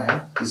copper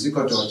wire is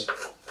equal to what?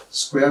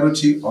 Square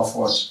root of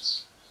what?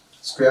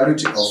 Square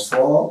root of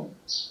 4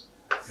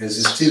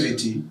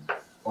 resistivity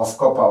of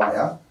copper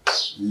wire,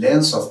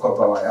 length of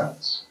copper wire,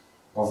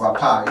 over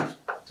pi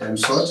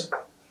times what?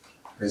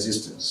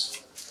 Resistance.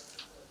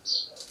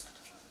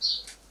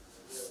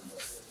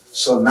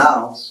 So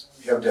now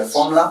we have the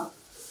formula.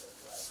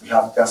 We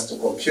have just to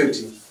compute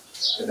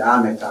the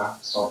diameter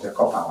of the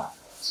copper wire.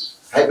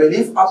 I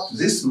believe up to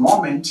this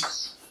moment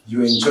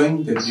you're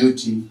enjoying the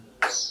beauty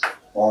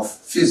of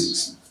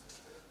physics,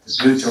 the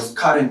beauty of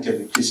current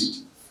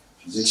electricity.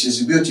 Physics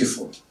is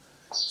beautiful.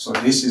 So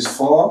this is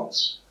 4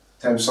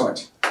 times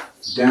what?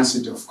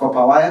 Density of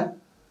copper wire,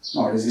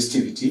 no,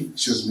 resistivity,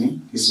 excuse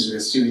me, this is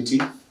resistivity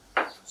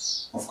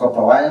of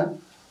copper wire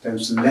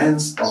times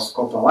length of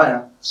copper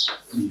wire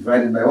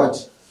divided by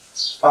what?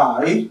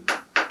 Pi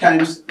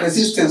times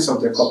resistance of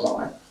the copper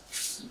wire.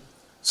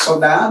 So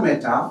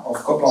diameter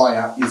of copper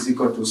wire is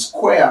equal to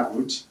square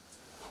root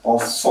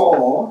of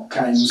 4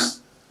 times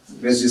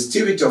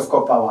resistivity of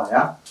copper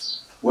wire,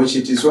 which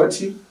it is what?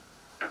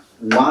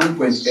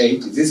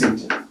 1.8,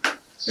 isn't it?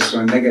 It's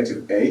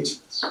 -8,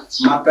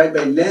 multiplied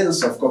by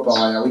length of copper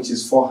wire, which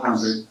is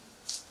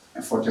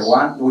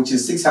 441, which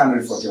is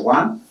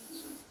 641,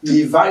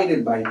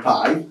 divided by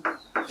pi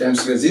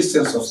times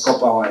resistance of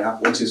copper wire,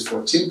 which is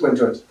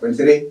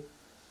 14.3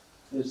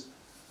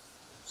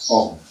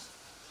 ohm.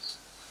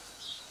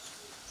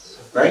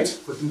 Right?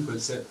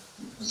 14.7.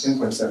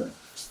 14.7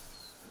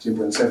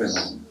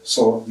 ohm.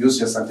 So use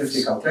your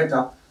scientific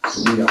calculator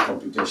to do your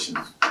computation.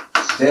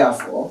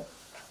 Therefore,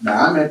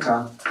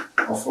 diameter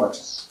of what?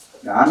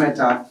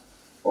 Diameter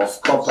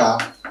of copper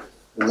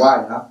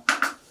wire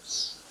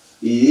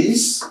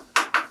is,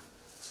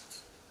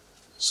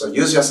 so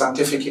use your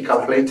scientific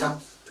calculator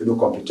to do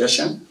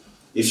computation.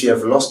 If you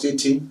have lost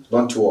it,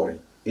 don't worry.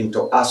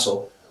 Into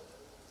ASO,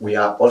 we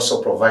are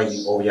also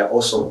providing, or we are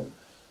also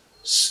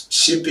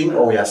shipping,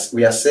 or we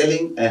are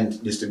selling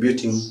and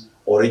distributing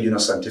original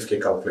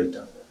scientific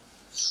calculator.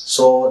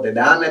 So the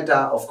diameter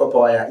of copper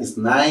wire is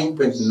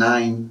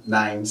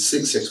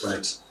 9.996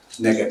 exponent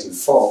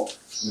 -4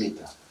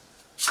 meter.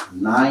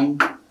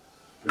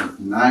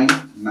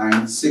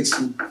 9.996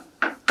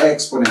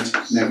 exponent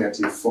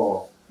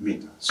 -4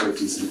 meter. So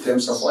it is in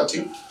terms of what?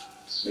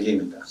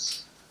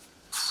 Millimeters.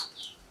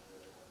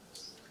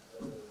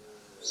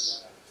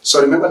 So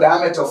remember,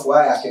 diameter of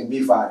wire can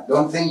be varied.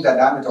 Don't think that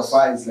diameter of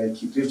wire is like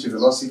drift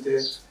velocity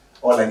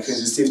or like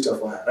resistivity of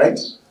wire, right?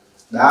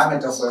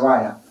 Diameter of a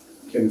wire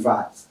can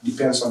vary.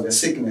 Depends on the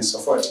thickness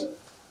of what?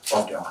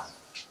 Of the wire.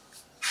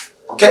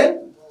 Okay?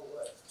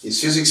 Is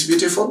physics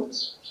beautiful?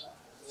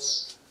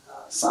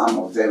 Some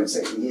of them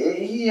say,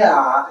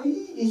 yeah,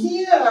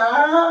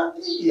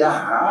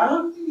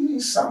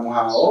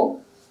 somehow.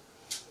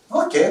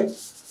 Okay.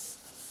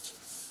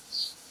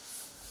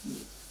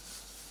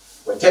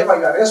 Whatever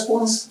your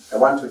response, I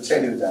want to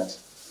tell you that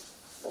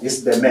this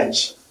is the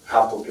match you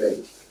have to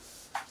play.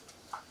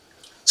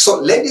 So,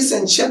 ladies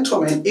and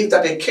gentlemen, if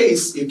that the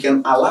case, you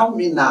can allow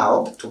me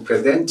now to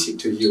present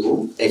to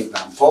you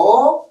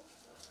example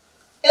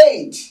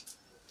 8.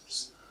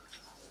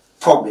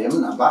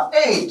 Problem number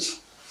 8.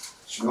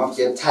 Should not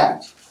get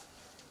tired.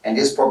 And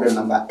this problem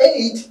number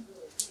 8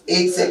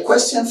 is a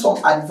question from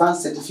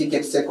Advanced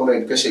Certificate Secondary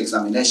Education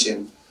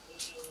Examination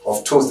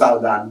of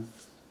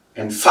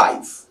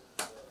 2005.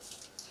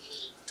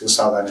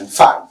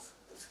 2005.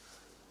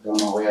 Don't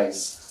know where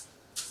is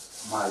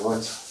my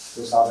what?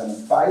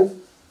 2005.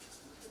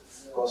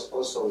 Because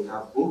also we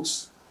have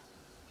books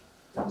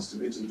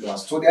distributed to our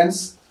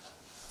students.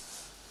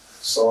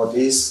 So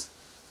these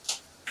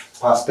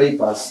past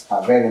papers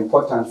are very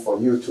important for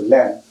you to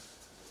learn,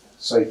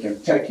 so you can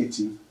take it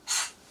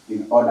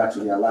in order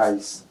to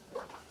realize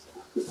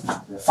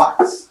the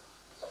facts.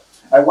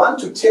 I want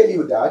to tell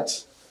you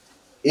that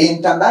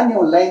in Tanzania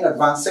Online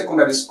Advanced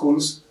Secondary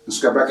Schools, in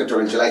square bracket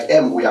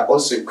Olenjolaim, we are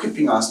also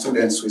equipping our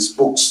students with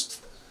books.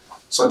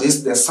 So this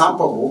is the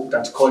sample book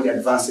that's called the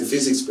Advanced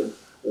Physics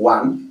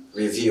 1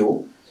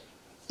 Review.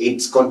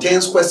 It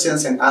contains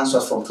questions and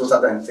answers from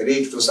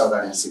 2003 to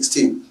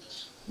 2016.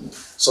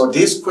 So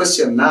this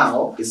question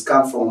now is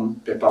come from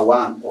paper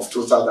 1 of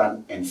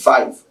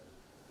 2005.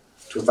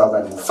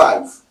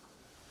 2005.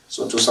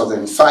 So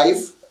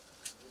 2005.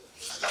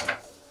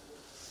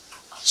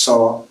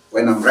 So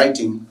when I'm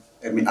writing,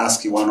 let me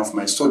ask you, one of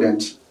my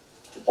students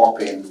to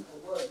open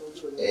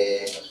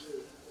a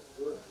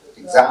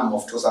exam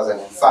of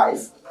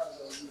 2005.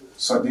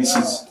 So this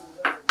is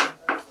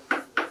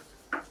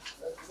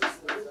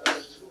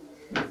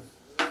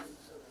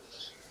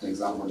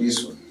example,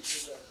 this one.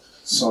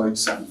 So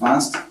it's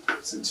Advanced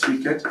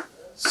Certificate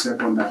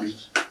Secondary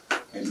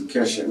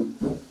Education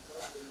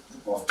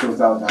of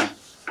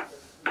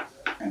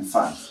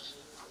 2005.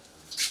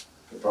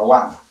 Paper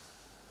 1.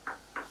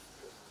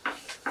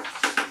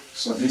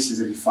 So this is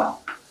the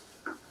file.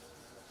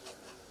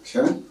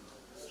 Okay.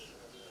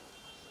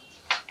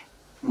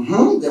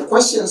 The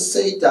question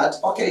say that,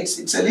 okay,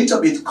 it's a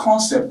little bit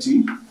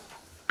concepty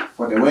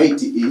for the way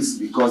it is,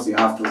 because you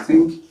have to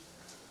think,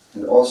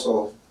 and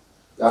also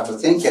you have to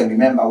think and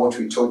remember what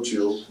we taught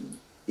you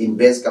in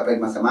basic applied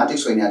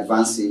mathematics or in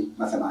advanced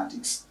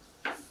mathematics.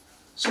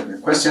 So the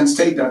question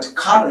states that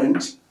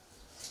current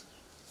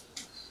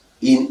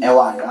in a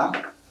wire,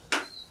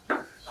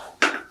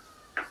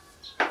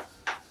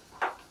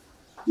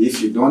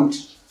 if we don't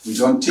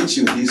teach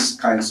you these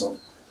types of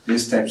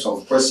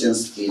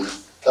questions in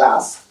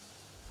class,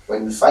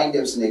 when you find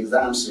them in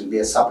exams, it will be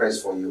a surprise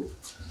for you.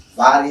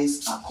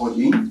 Varies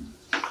according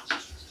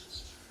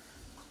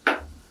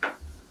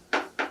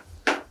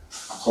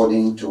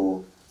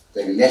to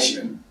the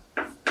relation,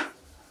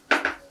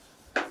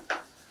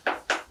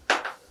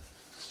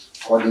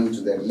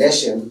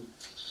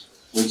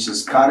 which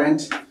is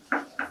current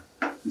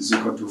is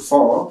equal to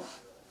 4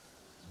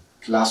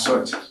 plus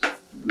what?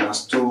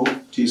 Plus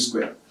 2t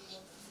squared.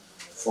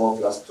 4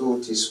 plus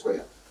 2t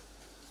squared.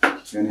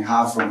 Then you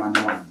have Roman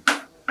 1.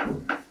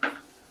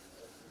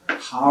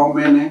 How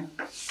many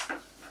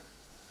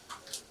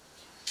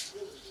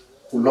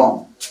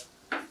Coulomb?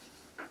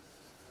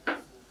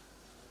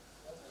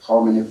 How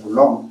many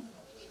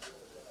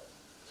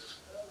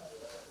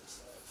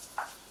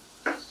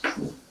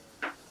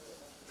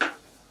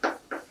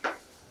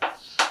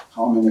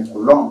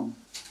Coulomb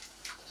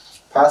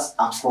pass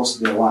across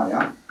the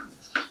wire?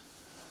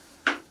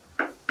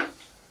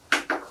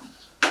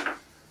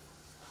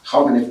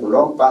 How many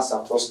Coulomb pass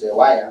across the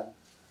wire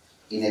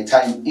in a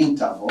time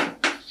interval?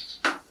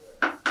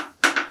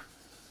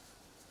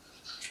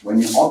 When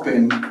you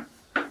open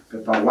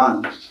paper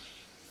 1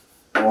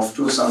 of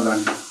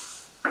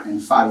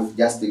 2005,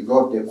 just they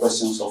got the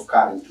questions of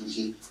current,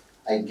 which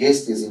I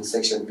guess is in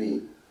section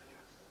B.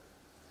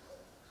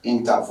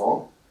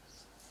 Interval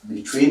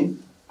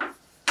between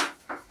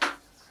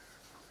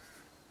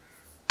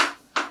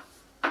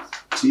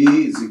t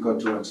is equal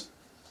to what?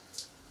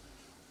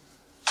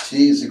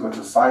 T is equal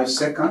to 5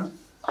 seconds,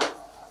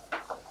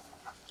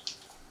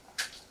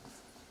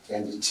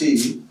 and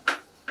t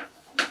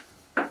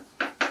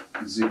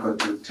is equal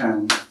to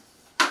 10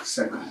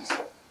 seconds.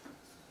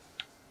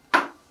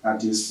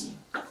 That is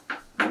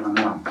Roman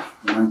 1.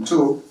 Roman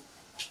 2,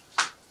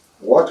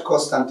 what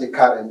constant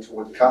current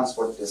would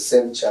transport the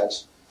same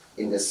charge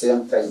in the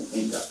same time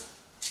interval?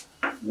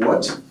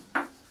 What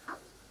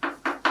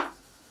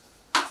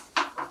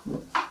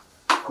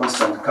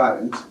constant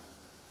current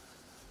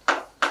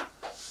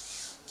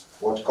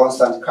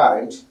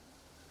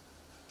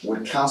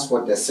would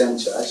transport the same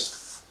charge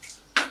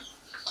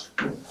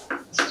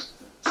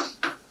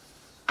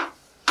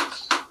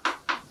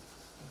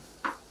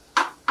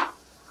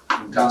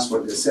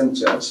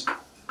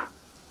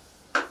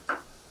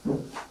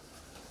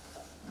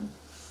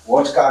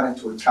What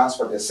current will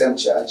transport the same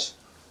charge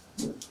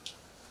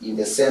in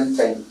the same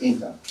time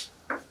interval?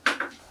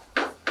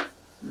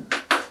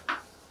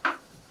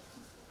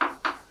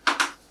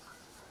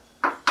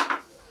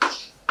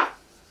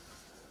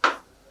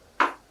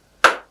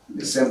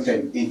 The same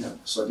time interval.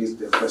 So this is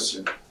the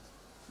question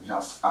we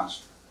have to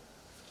answer.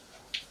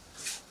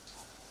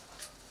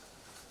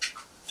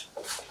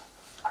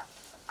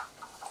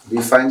 Do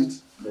you find it?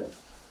 Yeah.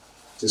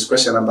 This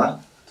question number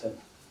 10.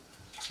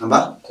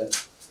 Number 10.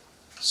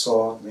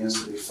 So it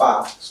means to be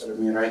far. So let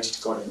me write it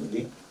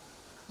accordingly.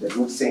 The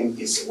good thing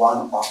is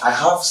I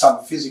have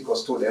some physical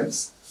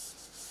students.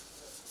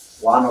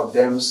 One of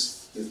them,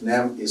 his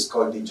name is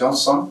called the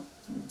Johnson,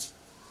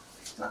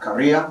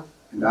 Zakaria,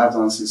 and the other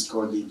one is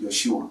called the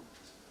Joshua.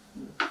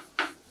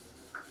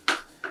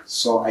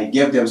 So I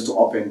gave them to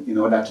open in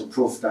order to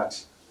prove that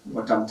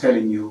what I'm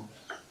telling you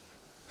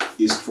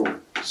is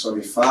true. So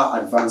refer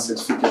Advanced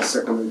Certificate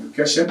Secondary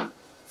Education.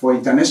 For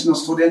international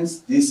students,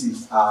 this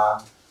is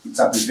it's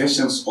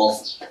abbreviations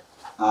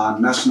of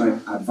National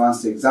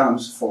Advanced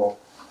Exams for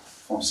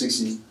Form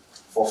 60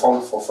 for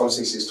Form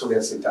 60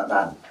 students in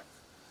Tanzania. You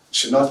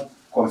should not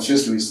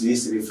confuse with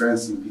this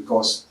referencing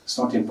because it's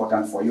not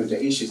important for you.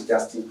 The issue is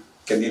just you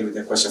can deal with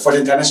the question. For the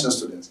international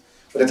students,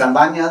 for the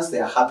Tanzanians, they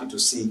are happy to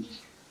see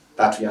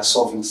that we are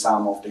solving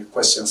some of the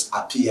questions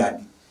appeared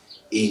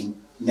in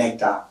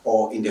NECTA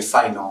or in the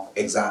final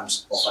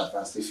exams of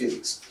advanced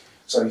physics.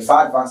 So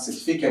refer Advanced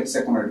Certificate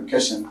Secondary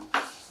Education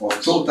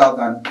of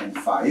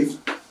 2005,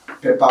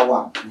 paper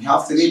 1. We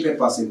have 3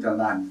 papers in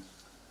Tanzania.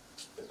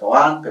 Paper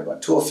 1, paper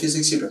 2 of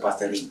physics, paper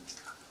 3.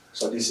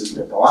 So this is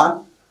paper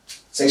 1.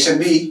 Section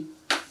B.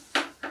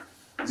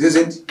 This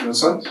isn't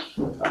Johnson?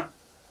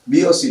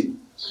 B or C?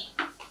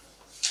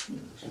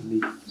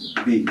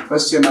 B.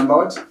 Question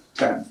number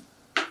 10.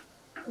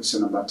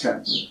 Question number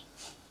 10.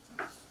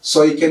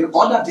 So you can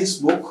order this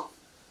book.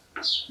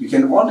 You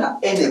can order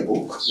any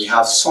book. We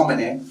have so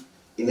many.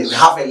 We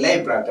have a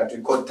library that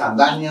we call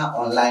Tanzania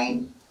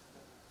Online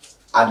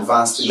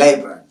Advanced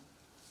Library.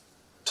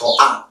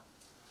 TOA.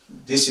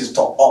 This is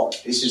TOA.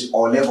 This is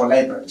O-level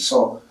library.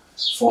 So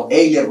for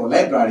A-level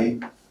library,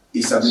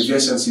 its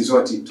abbreviation is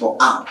what?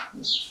 TOA.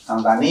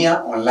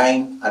 Tanzania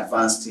Online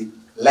Advanced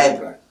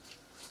Library.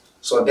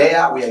 So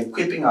there we are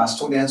equipping our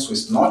students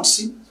with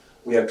notes.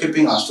 We are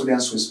equipping our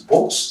students with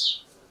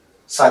books,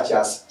 such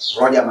as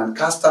Roger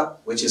Mancaster,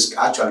 which is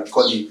actually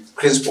called the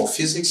Principle of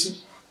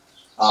Physics,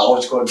 or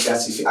it's called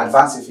just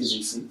Advanced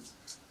Physics.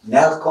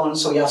 Nelcon,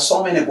 so you have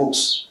so many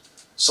books.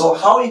 So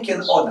how you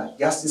can order?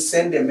 Just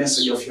send a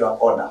message of your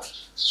order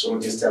through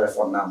this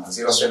telephone number,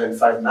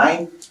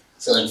 0759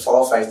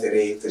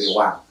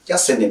 745331.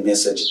 Just send a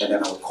message and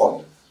then I'll call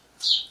you.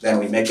 Then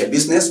we make a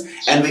business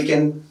and we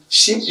can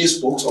ship these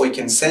books or we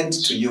can send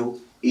to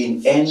you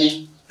in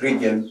any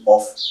region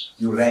of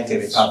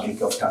United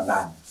Republic of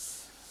Tanzania.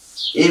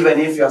 Even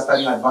if you are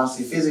studying advanced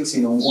physics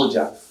in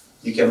Unguja,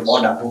 you can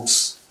order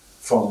books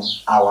from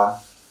our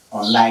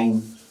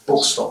online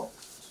bookstore.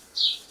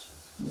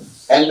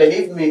 And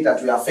believe me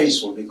that we are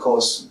faithful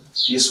because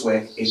this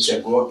work it's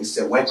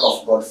a work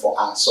of God for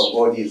us. So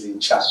God is in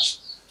charge.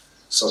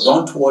 So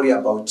don't worry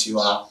about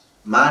your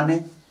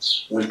money.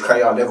 We'll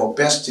try our level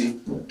best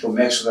to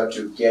make sure that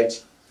you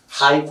get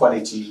high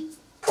quality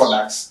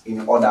products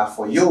in order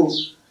for you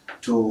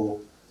to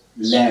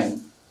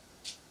learn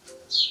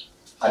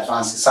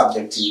advanced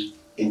subject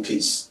in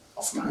peace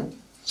of mind.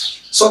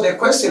 So the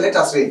question, let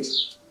us read.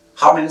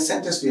 How many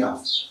sentences do we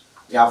have?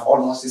 We have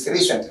almost 3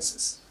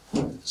 sentences.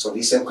 So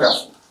listen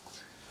carefully.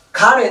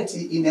 Current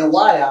in a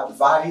wire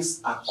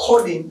varies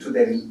according to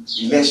the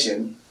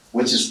relation,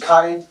 which is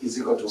current is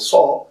equal to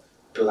 4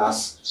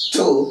 plus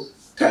 2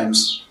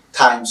 times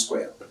time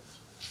squared.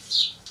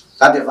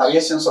 That's the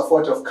variations of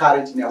what of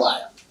current in a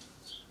wire.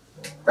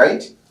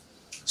 Right?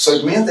 So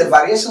it means the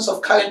variations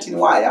of current in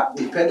wire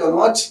depend on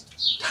what?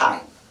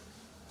 Time.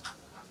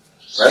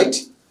 Right?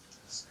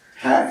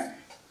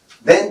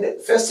 Then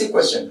the first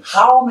question,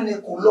 how many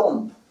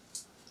coulomb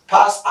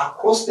pass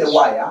across the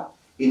wire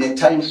in a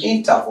time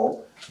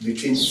interval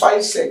between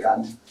 5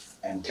 seconds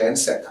and 10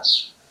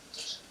 seconds?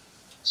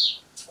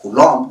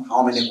 Coulomb,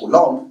 how many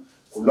coulomb?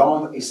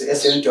 Coulomb is the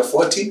SN to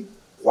 40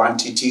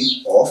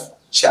 quantity of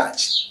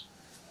charge.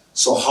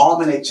 So how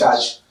many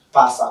charge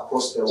pass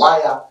across the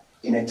wire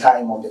in a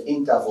time of the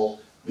interval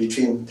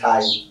between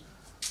 5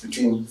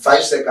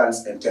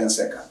 seconds and 10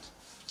 seconds?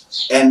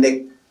 And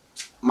the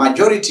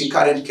majority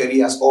current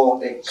carriers or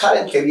the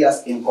current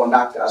carriers in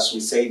conductors, we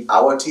say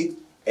are what?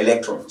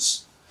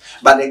 Electrons.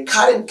 But the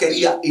current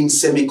carrier in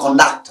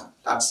semiconductor,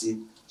 that's it,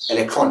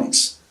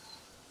 electronics,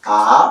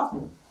 are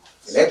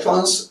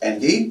electrons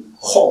and the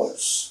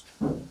holes.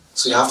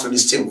 So you have to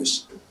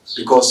distinguish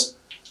because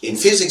in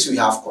physics we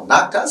have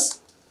conductors,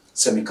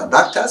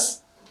 semiconductors,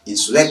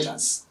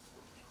 insulators.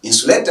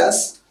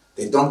 Insulators,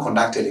 they don't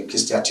conduct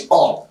electricity at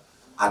all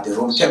at the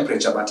room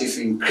temperature, but if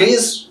you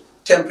increase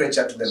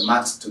temperature to the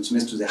max, which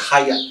means to the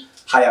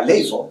higher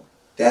level,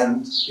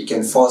 then you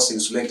can force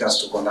insulators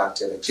to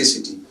conduct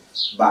electricity,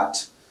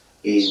 but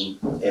in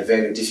a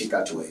very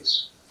difficult way.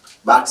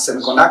 But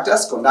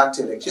semiconductors conduct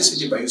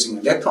electricity by using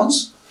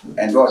electrons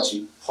and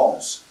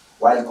holes,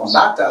 while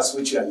conductors,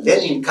 which are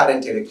learning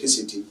current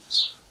electricity,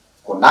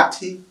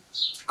 conduct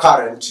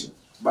current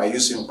by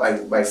using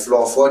by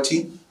flow of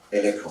 40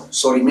 electrons.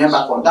 So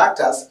remember,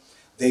 conductors,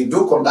 they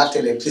do conduct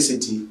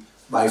electricity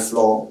by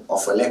flow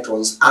of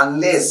electrons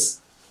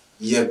unless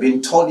you have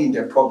been told in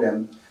the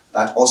problem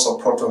that also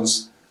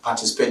protons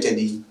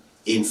participated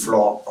in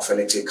flow of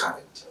electric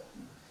current.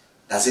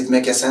 Does it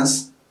make a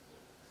sense?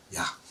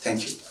 Yeah,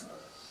 thank you.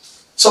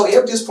 So we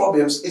have these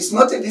problems. It's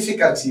not a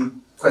difficulty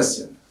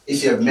question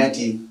if you have met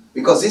it,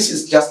 because this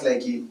is just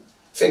like,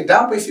 for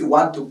example, if you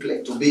want to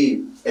play to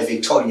be a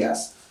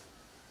victorious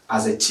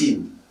as a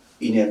team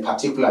in a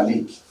particular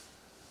league,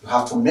 you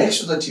have to make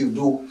sure that you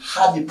do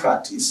hard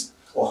practice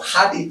or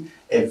hard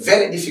a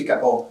very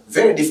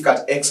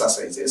difficult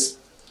exercises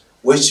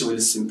which will